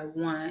whatever I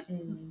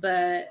want,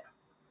 but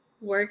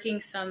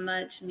working so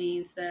much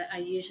means that I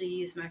usually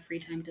use my free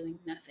time doing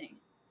nothing.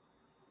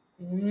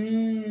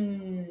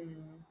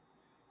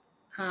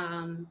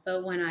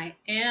 But when I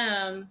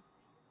am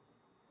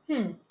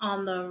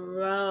on the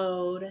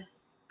road,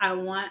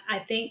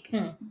 I think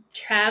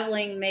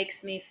traveling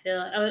makes me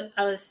feel,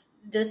 I was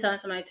just telling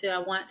somebody too, I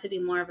want to be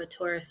more of a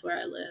tourist where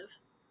I live.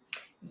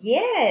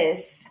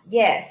 Yes.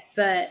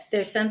 But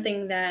there's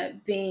something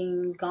that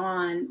being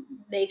gone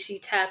makes you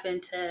tap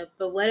into,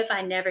 but what if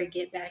I never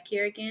get back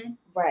here again?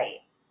 Right.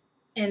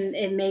 And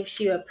it makes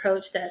you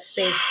approach that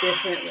space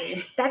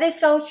differently. That is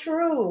so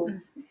true.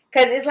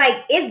 Because it's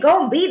like, it's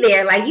going to be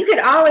there. Like, you could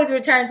always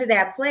return to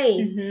that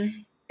place.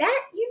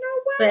 That, you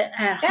know what? But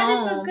at that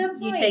home, is a good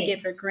point. You take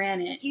it for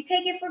granted. You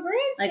take it for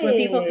granted. Like, when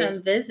people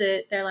come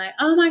visit, they're like,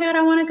 oh my God,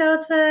 I want to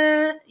go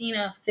to,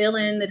 fill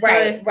in the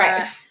tourist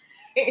spot.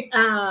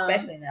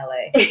 Especially in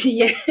LA.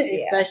 Yeah,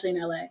 especially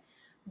in LA.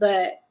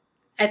 But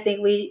I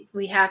think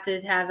we have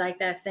to have like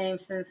that same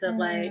sense of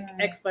like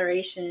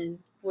exploration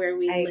where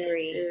we live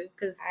too.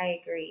 Because I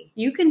agree.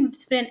 You can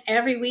spend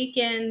every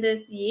weekend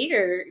this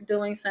year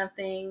doing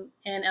something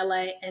in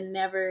LA and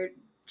never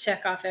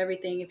check off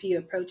everything if you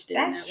approached it.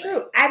 That's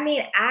true. I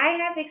mean, I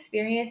have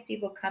experienced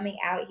people coming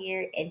out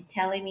here and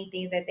telling me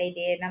things that they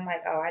did, and I'm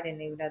like, oh, I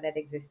didn't even know that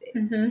existed.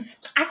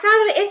 I saw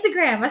it on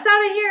Instagram. I saw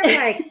it here.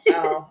 I'm like,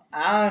 oh,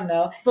 I don't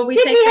know. But we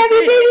Tiffany, have you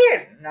been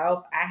here?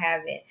 Nope, I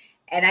haven't.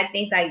 And I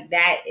think like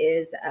that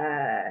is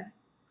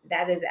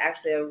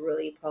actually a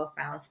really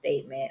profound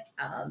statement.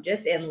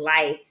 Just in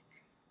life,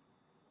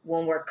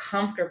 when we're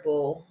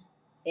comfortable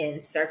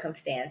in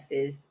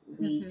circumstances,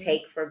 we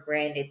take for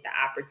granted the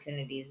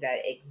opportunities that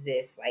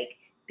exist, like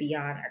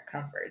beyond our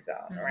comfort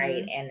zone,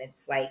 right? And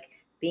it's like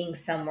being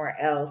somewhere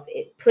else,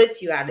 it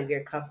puts you out of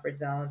your comfort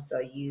zone, so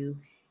you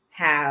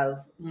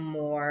have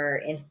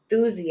more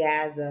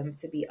enthusiasm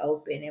to be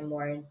open and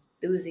more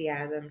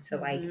enthusiasm to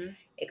like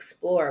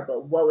explore.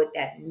 But what would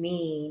that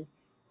mean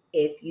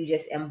if you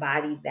just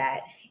embodied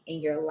that in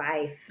your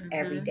life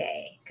every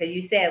day? Because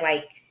you said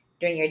like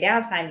during your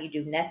downtime you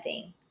do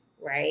nothing,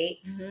 right?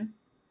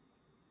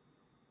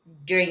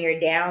 During your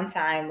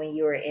downtime when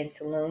you were in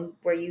Tulum,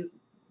 were you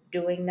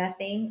doing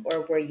nothing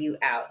or were you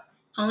out?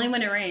 Only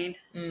when it rained.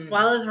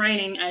 While it was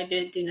raining, I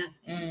did do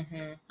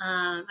nothing.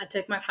 I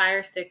took my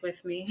Fire Stick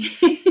with me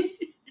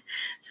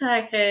so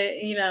I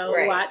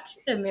could, watch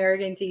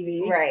American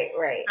TV. Right.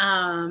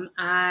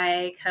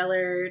 I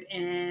colored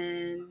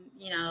and,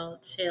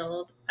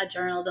 chilled. I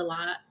journaled a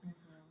lot.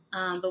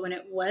 But when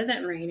it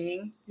wasn't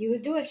raining, you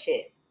was doing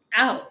shit.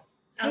 Out.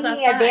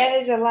 Taking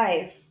advantage of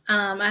life.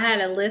 I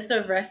had a list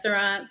of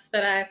restaurants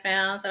that I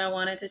found that I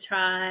wanted to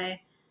try.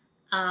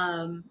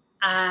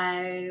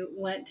 I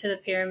went to the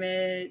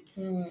pyramids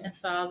and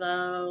saw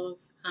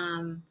those.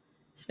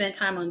 Spent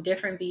time on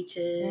different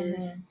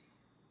beaches.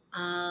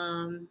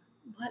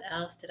 What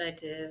else did I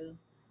do?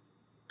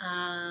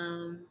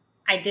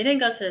 I didn't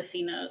go to the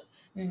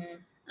cenotes.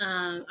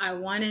 I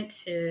wanted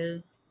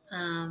to.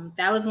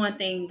 That was one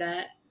thing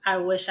that I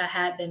wish I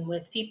had been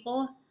with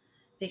people.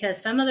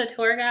 Because some of the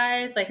tour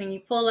guides, like when you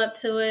pull up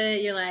to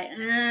it, you're like,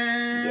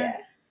 Yeah.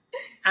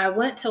 I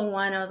went to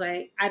one, I was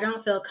like, I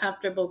don't feel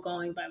comfortable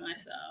going by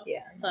myself.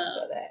 Yeah. So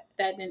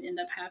that didn't end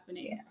up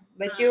happening. Yeah.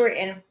 But you were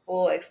in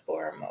full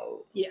explorer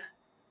mode. Yeah.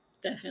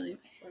 Definitely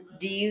explorer mode.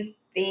 Do you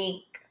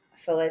think,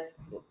 so let's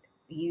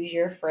use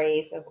your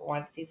phrase of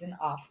on season,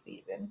 off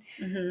season.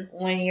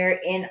 When you're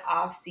in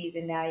off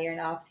season, now you're in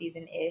off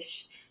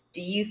season-ish,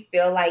 do you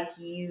feel like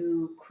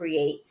you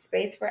create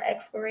space for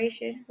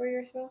exploration for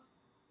yourself?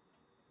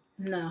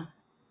 No.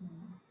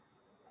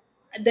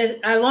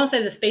 I won't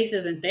say the space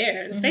isn't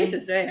there. The space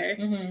is there.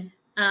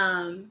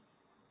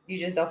 You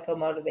just don't feel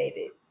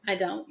motivated. I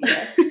don't.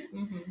 Yeah.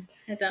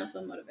 I don't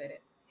feel motivated.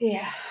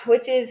 Yeah,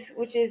 which is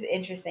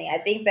interesting. I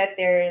think that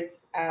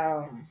there's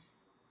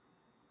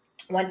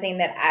one thing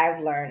that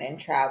I've learned in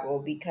travel,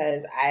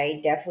 because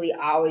I definitely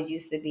always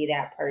used to be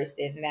that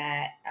person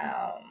that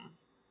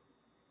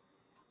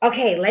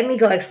okay, let me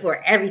go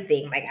explore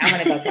everything. Like, I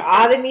want to go to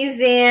all the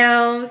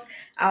museums.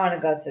 I want to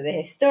go to the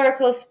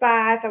historical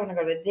spots. I want to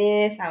go to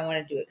this. I want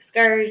to do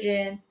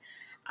excursions.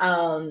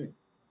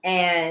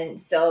 And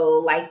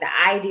so, like, the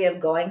idea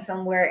of going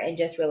somewhere and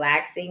just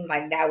relaxing,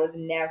 like, that was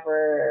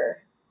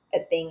never a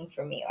thing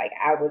for me. Like,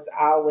 I was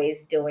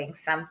always doing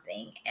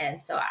something. And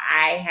so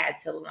I had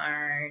to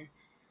learn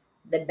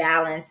the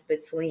balance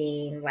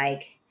between,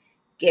 like,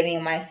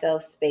 giving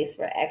myself space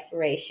for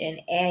exploration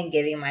and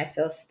giving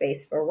myself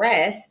space for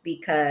rest,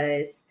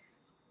 because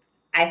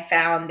I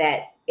found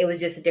that it was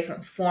just a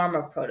different form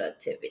of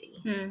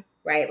productivity,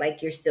 right?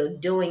 Like, you're still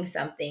doing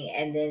something.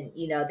 And then,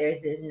 there's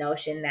this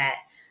notion that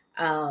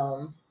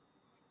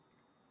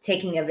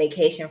taking a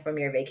vacation from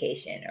your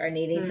vacation or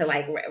needing to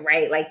like,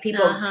 right? Like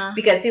people,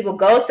 because people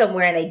go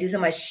somewhere and they do so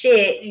much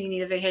shit. You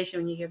need a vacation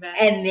when you get back.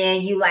 And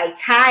then you like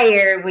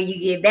tired when you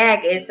get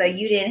back. And so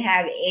you didn't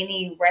have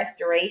any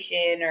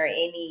restoration or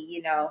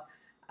any,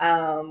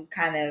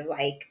 kind of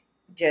like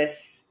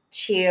just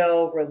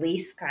chill,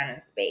 release kind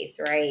of space,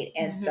 right?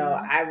 And so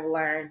I've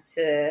learned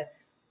to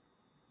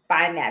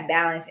find that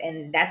balance.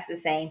 And that's the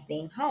same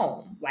thing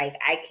home. Like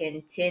I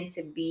can tend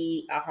to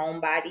be a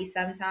homebody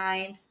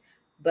sometimes,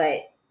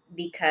 but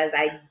because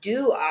I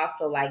do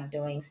also like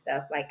doing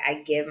stuff, like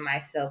I give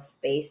myself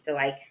space to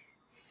like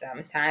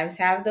sometimes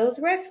have those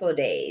restful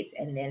days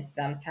and then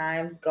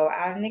sometimes go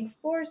out and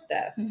explore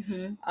stuff.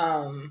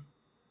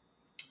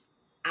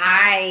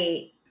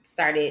 I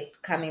started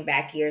coming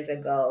back years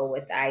ago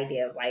with the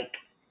idea of like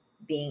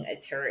being a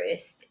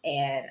tourist,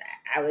 and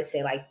I would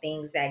say like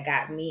things that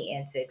got me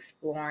into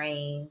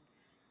exploring,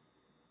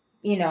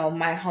 you know,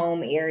 my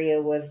home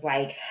area was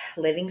like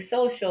Living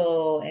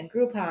Social and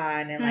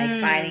Groupon and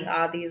like finding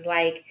all these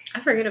like I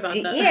forget about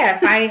that. Yeah,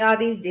 finding all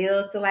these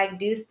deals to like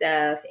do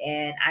stuff.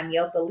 And I'm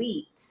Yelp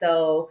Elite.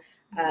 So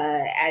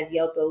as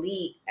Yelp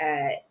Elite,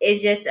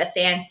 it's just a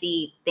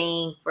fancy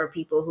thing for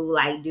people who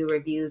like do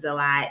reviews a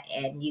lot,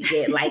 and you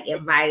get like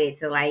invited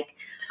to like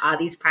all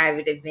these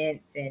private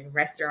events and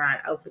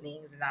restaurant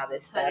openings and all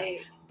this stuff.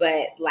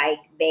 But like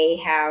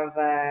they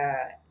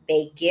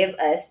give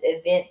us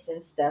events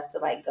and stuff to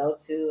like go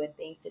to and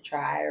things to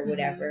try or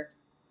whatever.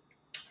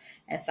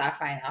 And so I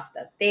find out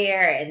stuff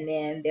there. And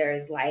then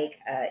there's like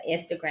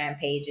Instagram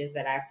pages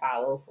that I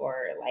follow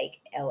for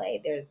like LA.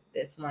 There's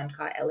this one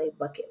called LA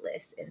Bucket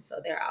List. And so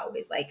they're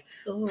always like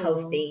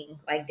posting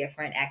like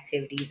different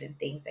activities and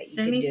things that you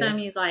can do. Send me some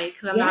you like,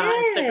 because I'm not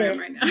on Instagram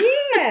right now.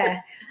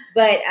 Yeah.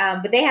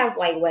 But they have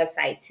like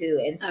website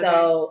too. And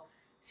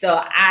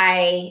so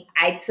I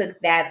took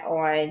that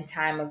on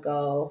time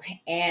ago.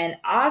 And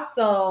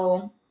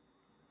also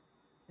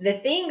the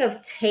thing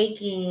of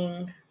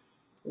taking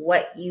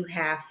what you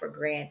have for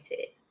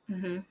granted.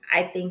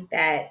 I think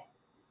that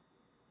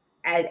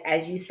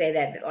as you say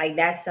that, like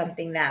that's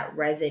something that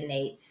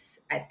resonates,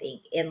 I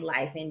think, in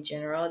life in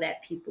general,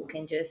 that people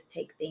can just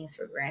take things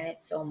for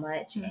granted so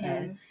much.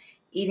 And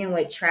even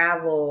with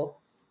travel,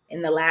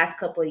 in the last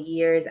couple of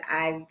years,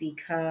 I've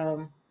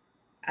become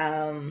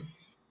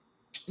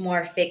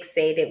more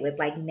fixated with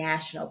like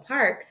national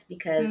parks,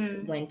 because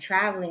when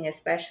traveling,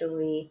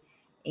 especially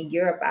in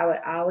Europe, I would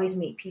always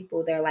meet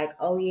people. They're like,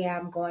 oh yeah,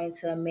 I'm going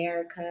to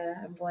America,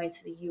 I'm going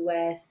to the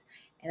US,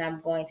 and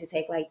I'm going to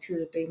take like 2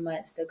 to 3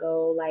 months to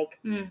go like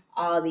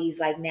all these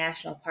like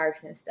national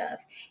parks and stuff.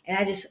 And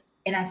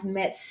I've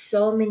met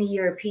so many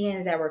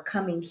Europeans that were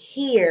coming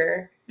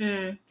here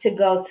to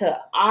go to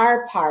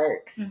our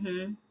parks.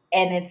 And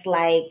it's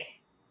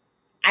like,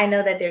 I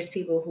know that there's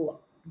people who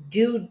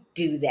do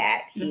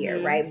that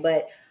here, right?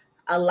 But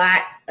a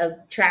lot of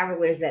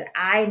travelers that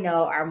I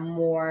know are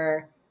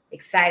more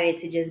excited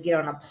to just get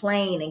on a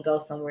plane and go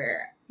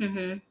somewhere,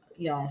 you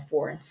know, on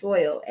foreign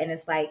soil. And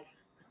it's like,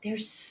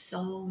 there's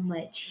so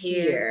much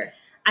here.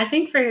 I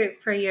think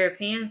for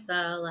Europeans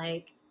though,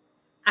 like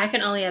I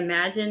can only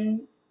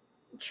imagine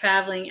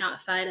traveling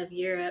outside of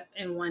Europe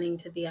and wanting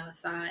to be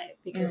outside,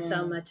 because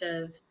so much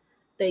of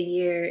the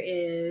year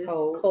is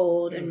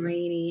cold and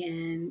rainy,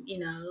 and you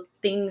know,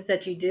 things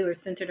that you do are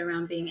centered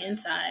around being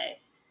inside.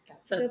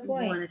 That's a good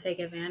point. You want to take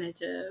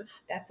advantage of.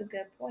 That's a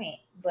good point.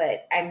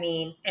 But I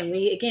mean, and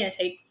we again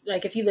take,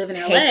 like if you live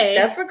in LA, take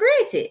stuff for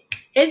granted.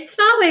 It's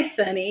always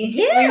sunny.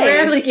 Yes. We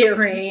rarely get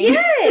rain.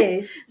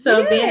 Yes.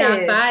 So being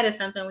outside is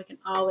something we can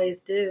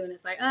always do, and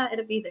it's like,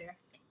 it'll be there.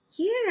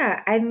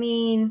 Yeah, I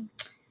mean,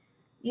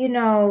 you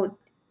know,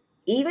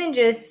 even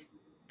just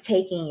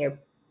taking your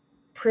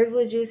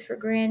privileges for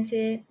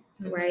granted,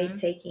 right?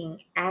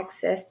 Taking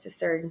access to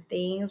certain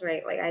things,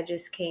 right? Like I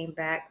just came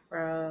back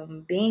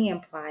from being in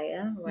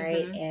Playa,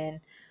 right? And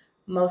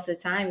most of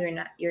the time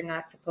you're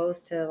not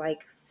supposed to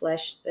like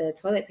flush the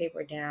toilet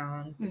paper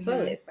down the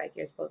toilets. Like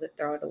you're supposed to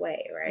throw it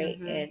away, right?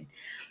 And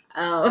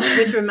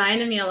which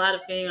reminded me a lot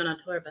of being on a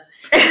tour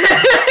bus.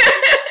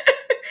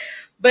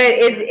 But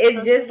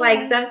it's just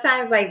like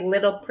sometimes like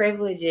little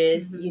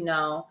privileges, you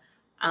know,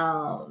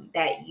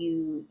 that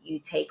you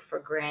take for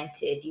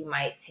granted. You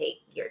might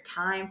take your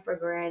time for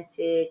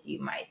granted. You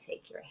might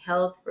take your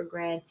health for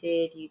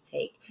granted. You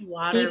take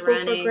water people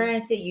running for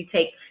granted. You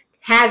take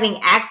having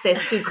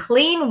access to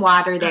clean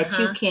water that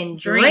you can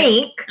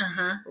drink,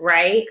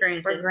 right?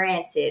 For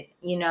granted,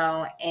 you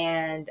know.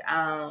 And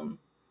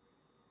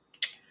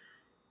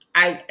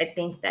I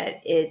think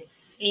that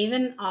it's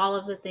even all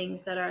of the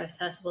things that are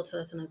accessible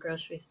to us in a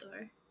grocery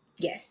store.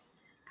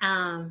 Yes.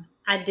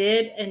 I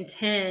did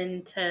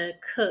intend to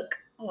cook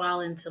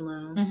while in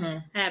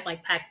Tulum. I had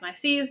like packed my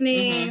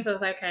seasonings. I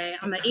was like, okay,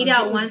 I'm gonna eat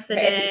out once a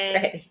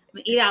day. I'm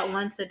gonna eat out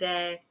once a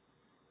day.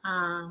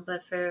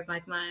 But for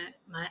like my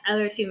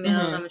other 2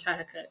 meals, I'm gonna try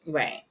to cook.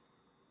 Right.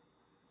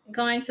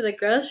 Going to the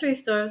grocery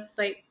store, it's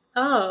like,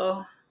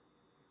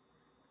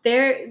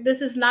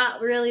 this is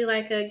not really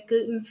like a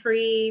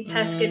gluten-free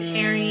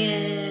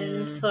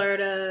pescatarian sort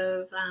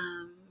of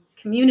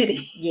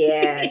community.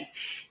 Yes.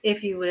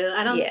 If you will.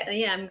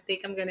 I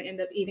think I'm going to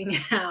end up eating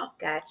it out.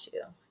 Got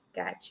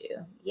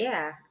you.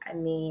 Yeah. I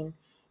mean,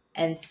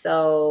 and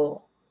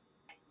so,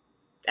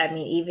 I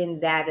mean, even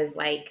that is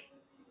like,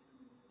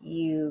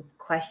 you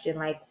question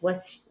like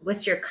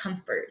what's your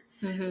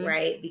comforts, Mm-hmm.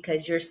 right?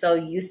 Because you're so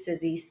used to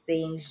these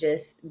things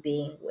just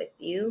being with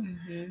you,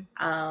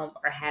 or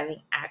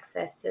having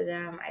access to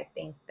them. I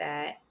think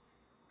that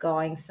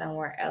going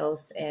somewhere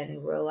else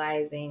and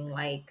realizing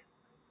like,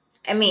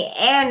 I mean,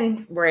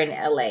 and we're in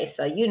LA,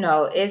 so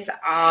it's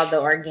all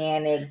the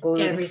organic,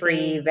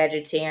 gluten-free, Everything.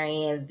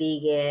 vegetarian,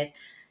 vegan,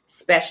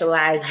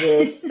 specialized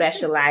this,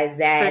 specialized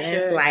that. For And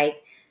it's sure.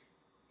 like,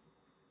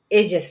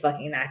 it's just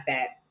fucking not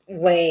that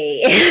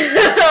way.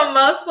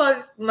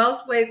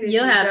 most places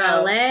You'll you have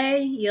go. LA,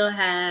 you'll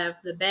have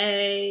the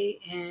Bay,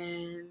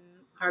 and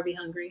Harvey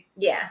Hungry.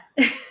 Yeah.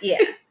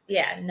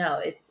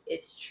 No,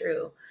 it's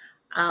true.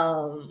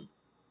 I'm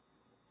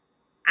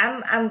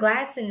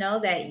glad to know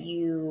that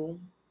you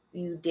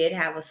did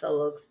have a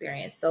solo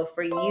experience. So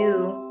for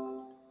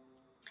you,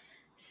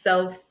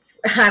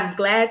 I'm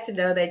glad to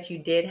know that you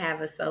did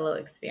have a solo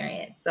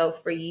experience. So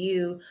for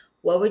you,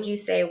 what would you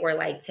say were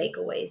like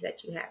takeaways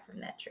that you had from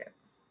that trip?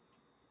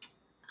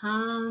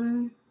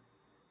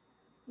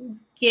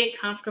 Get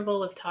comfortable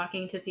with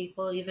talking to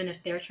people, even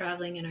if they're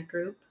traveling in a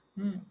group.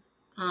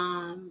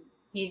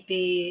 You'd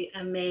be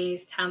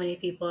amazed how many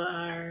people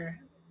are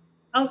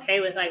okay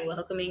with like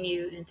welcoming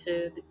you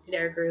into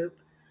their group.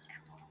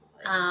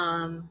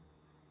 Absolutely.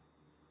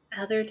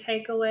 Other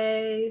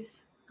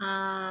takeaways,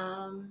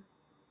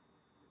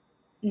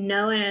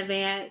 know in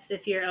advance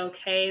if you're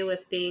okay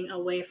with being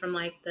away from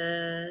like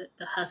the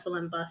hustle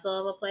and bustle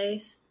of a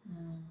place,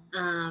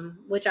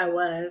 which I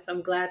was.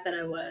 I'm glad that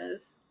I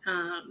was.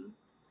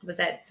 Was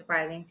that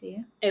surprising to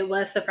you? It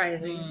was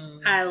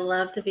surprising. I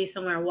love to be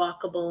somewhere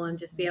walkable and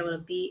just be able to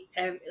be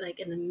like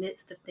in the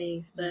midst of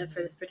things. But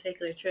for this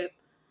particular trip,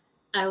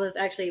 I was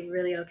actually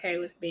really okay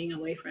with being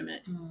away from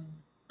it.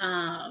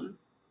 Other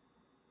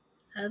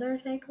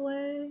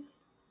takeaways,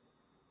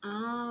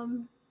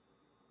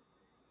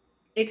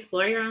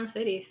 explore your own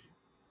cities.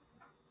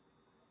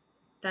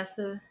 That's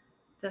a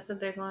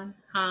big one.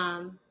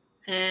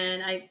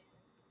 And I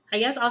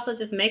guess also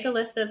just make a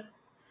list of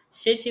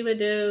shit you would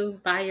do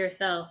by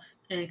yourself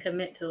and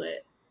commit to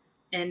it,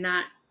 and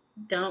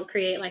don't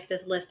create like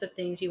this list of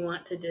things you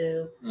want to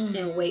do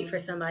and wait for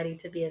somebody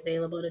to be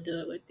available to do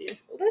it with you.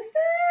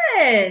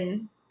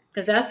 Listen,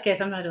 because that's the case,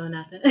 I'm not doing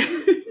nothing.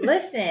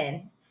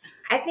 Listen,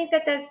 I think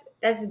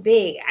that's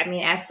big. I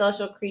mean, as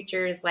social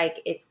creatures, like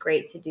it's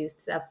great to do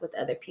stuff with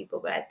other people,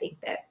 but I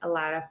think that a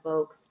lot of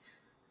folks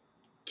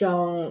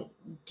don't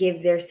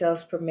give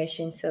themselves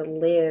permission to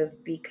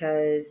live,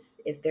 because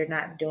if they're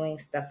not doing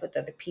stuff with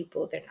other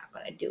people, they're not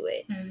going to do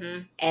it.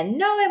 And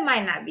no, it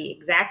might not be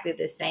exactly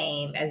the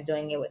same as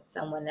doing it with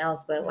someone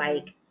else, but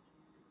like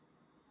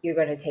you're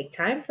going to take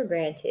time for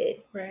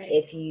granted, right?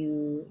 If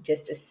you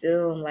just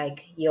assume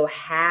like you'll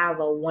have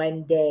a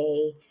one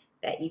day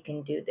that you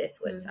can do this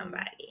with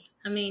somebody.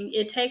 I mean,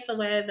 it takes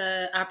away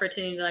the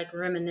opportunity to like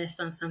reminisce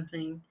on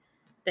something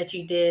that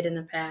you did in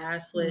the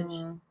past, which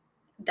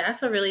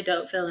that's a really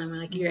dope feeling when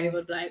like you're able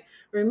to be like,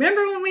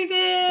 remember when we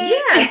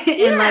did?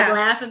 And like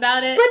laugh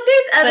about it. But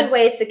there's other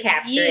ways to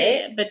capture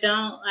it. But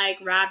don't like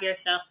rob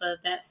yourself of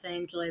that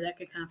same joy that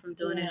could come from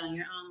doing it on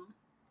your own.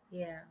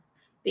 Yeah.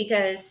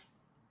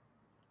 Because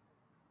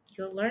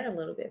you'll learn a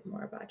little bit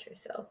more about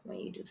yourself when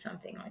you do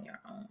something on your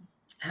own.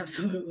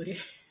 Absolutely.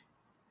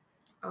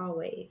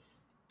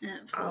 Always.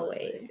 Absolutely.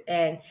 Always.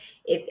 And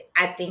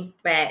I think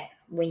that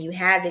when you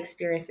have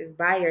experiences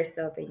by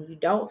yourself and you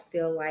don't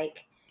feel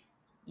like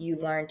you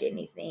learned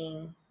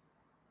anything,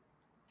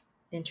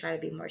 then try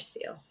to be more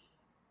still.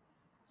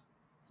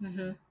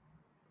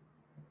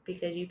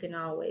 Because you can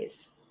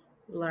always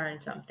learn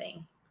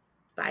something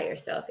by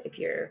yourself if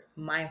you're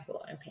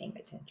mindful and paying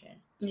attention.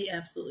 You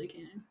absolutely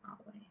can.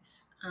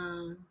 Always.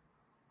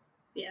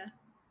 Yeah.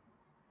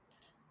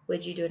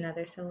 Would you do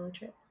another solo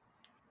trip?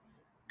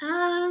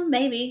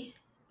 Maybe.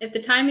 If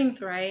the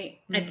timing's right.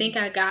 I think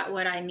I got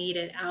what I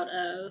needed out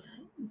of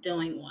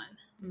doing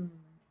one.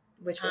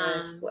 Which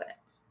was what?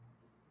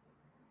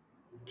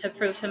 To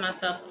prove to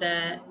myself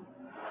that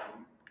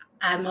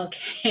I'm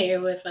okay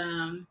with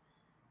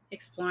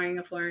exploring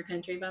a foreign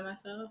country by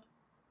myself.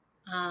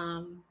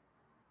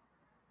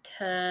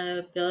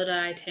 To build an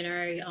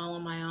itinerary all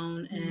on my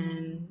own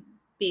and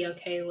be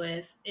okay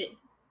with it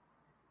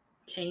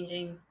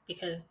changing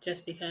because.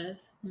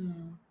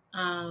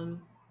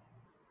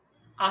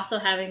 Also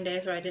having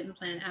days where I didn't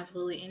plan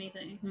absolutely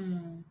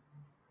anything.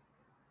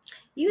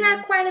 You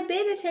had quite a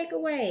bit of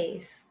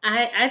takeaways.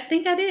 I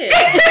think I did.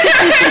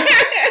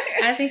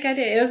 I think I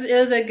did. It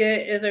was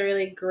a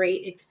really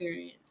great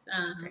experience.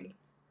 Great.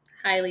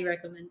 Highly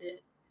recommended.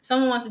 If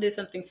someone wants to do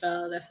something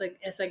solo,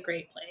 it's a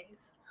great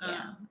place.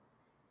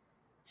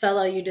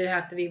 Solo, you do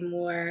have to be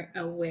more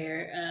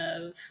aware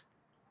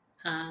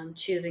of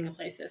choosing a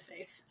place that's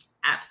safe.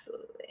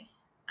 Absolutely.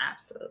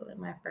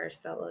 My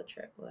first solo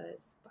trip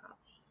was Bali.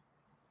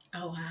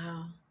 Oh,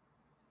 wow.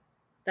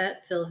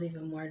 That feels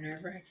even more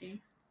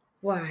nerve-wracking.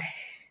 Why?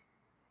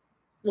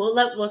 Well,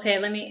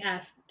 let me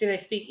ask, do they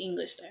speak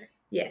English there?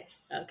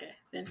 Yes. Okay,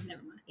 then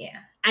never mind. Yeah.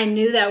 I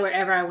knew that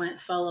wherever I went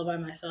solo by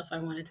myself, I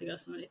wanted to go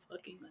somewhere that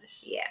spoke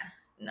English. Yeah.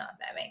 No,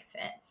 that makes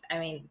sense. I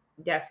mean,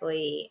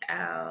 definitely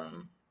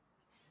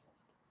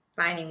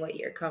finding what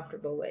you're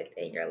comfortable with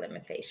and your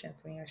limitations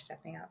when you're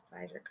stepping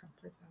outside your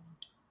comfort zone.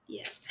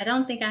 Yeah. I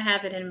don't think I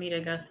have it in me to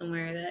go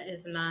somewhere that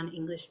is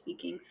non-English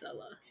speaking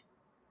solo.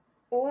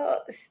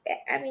 Well,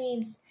 I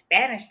mean,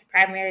 Spanish, the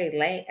primary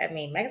language. I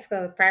mean,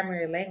 Mexico's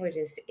primary language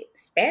is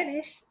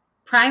Spanish.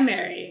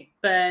 Primary,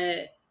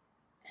 but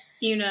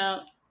you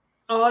know,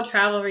 all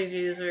travel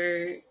reviews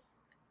are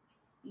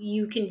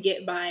you can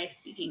get by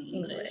speaking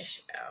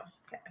English. Oh,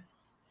 okay.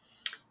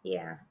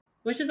 Yeah.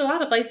 Which is a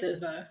lot of places,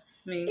 though.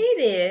 I mean, it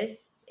is.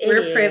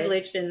 We're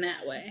privileged in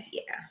that way.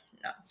 Yeah,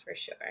 no, for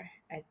sure.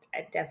 I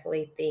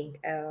definitely think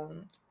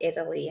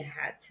Italy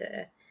had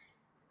to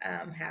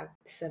have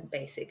some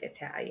basic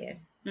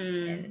Italian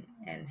and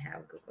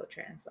have Google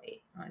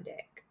Translate on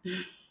deck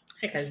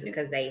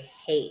because they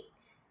hate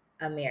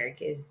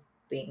Americans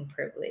being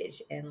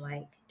privileged and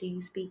like, do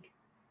you speak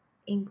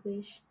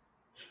English?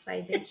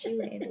 Like, bitch,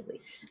 you in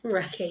Italy.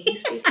 Right. Can you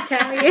speak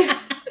Italian?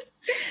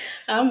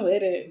 I'm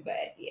with it.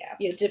 But yeah.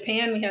 Yeah,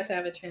 Japan, we have to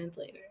have a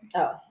translator.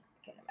 Oh, I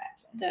can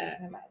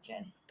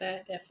imagine.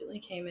 That definitely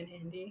came in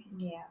handy.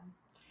 Yeah.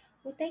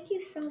 Well, thank you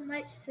so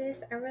much,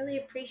 sis. I really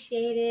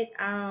appreciate it.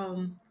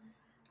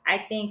 I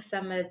think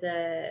some of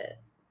the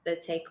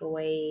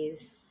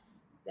takeaways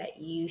that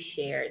you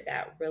shared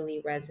that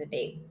really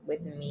resonate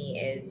with me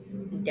is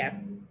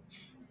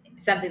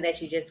something that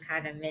you just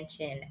kind of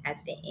mentioned at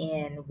the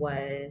end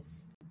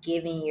was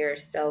giving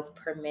yourself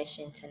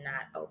permission to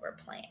not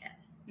overplan.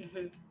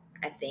 Mm-hmm.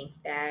 I think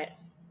that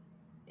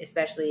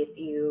especially if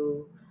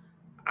you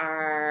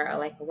are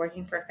like a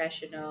working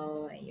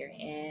professional and you're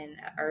in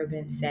an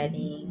urban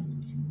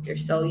setting, you're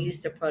so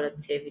used to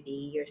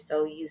productivity, you're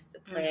so used to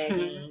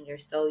planning, you're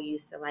so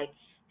used to like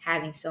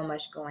having so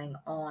much going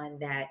on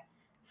that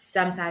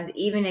sometimes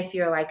even if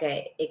you're like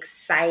a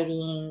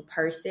exciting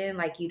person,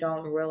 like you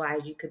don't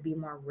realize you could be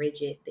more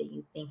rigid than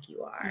you think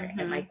you are,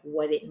 and like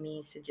what it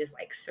means to just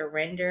like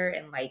surrender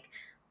and like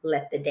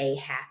let the day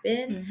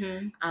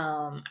happen.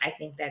 I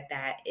think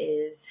that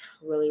is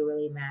really,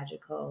 really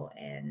magical,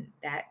 and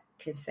that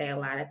can say a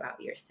lot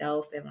about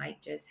yourself and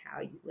like just how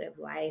you live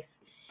life.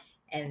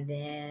 And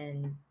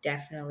then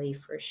definitely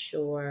for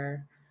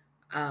sure,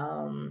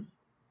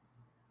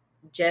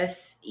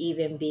 just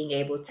even being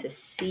able to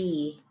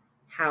see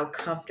how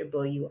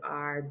comfortable you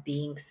are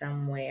being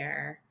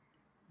somewhere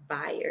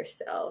by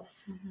yourself,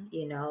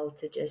 you know,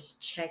 to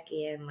just check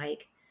in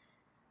like,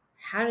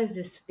 how does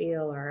this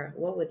feel, or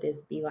what would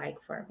this be like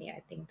for me?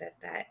 I think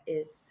that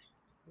is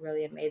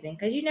really amazing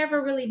because you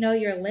never really know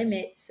your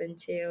limits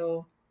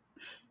until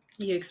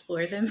you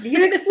explore them.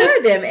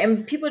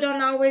 And people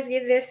don't always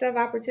give themselves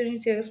opportunity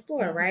to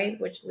explore,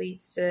 right? Which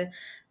leads to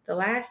the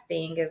last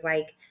thing is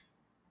like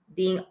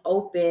being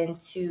open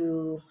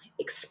to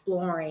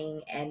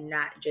exploring and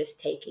not just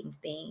taking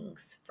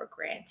things for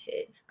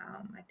granted.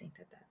 I think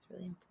that's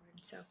really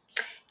important. So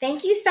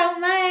thank you so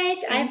much.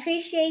 I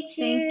appreciate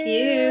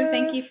you.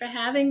 Thank you for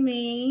having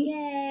me.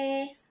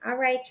 Yay. All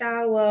right,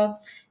 y'all.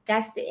 Well,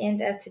 that's the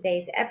end of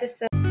today's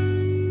episode.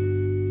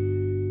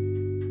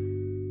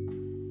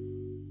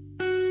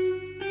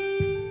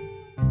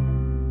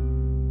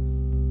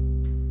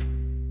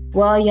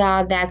 Well,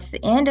 y'all, that's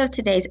the end of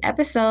today's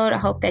episode. I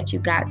hope that you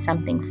got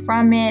something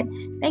from it.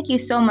 Thank you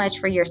so much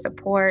for your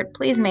support.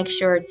 Please make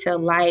sure to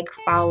like,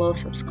 follow,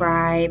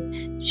 subscribe,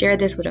 share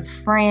this with a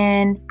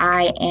friend.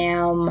 I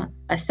am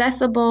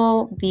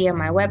accessible via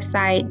my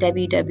website,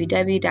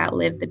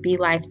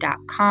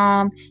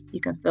 www.livethebelife.com. You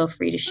can feel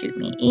free to shoot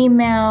me an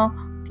email.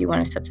 If you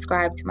want to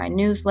subscribe to my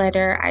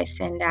newsletter, I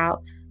send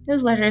out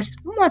newsletters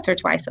once or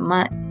twice a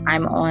month.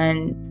 I'm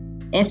on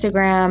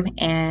Instagram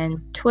and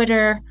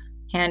Twitter,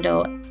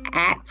 handle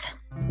at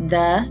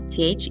the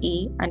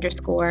THE_BE_life.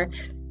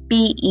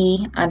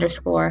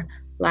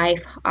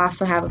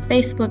 Also have a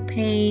Facebook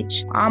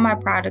page. All my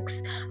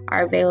products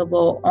are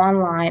available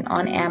online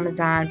on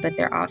Amazon, but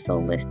they're also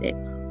listed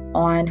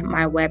on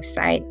my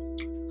website.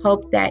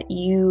 Hope that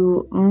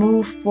you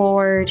move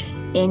forward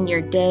in your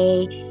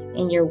day,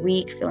 in your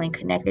week, feeling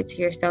connected to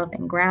yourself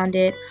and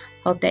grounded.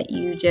 Hope that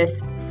you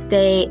just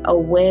stay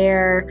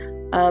aware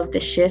of the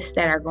shifts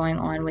that are going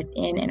on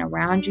within and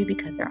around you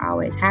because they're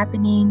always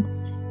happening.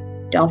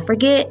 Don't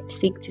forget,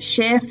 seek to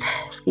shift,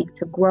 seek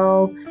to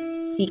grow,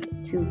 seek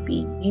to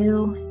be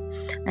you.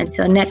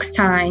 Until next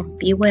time,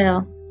 be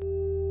well.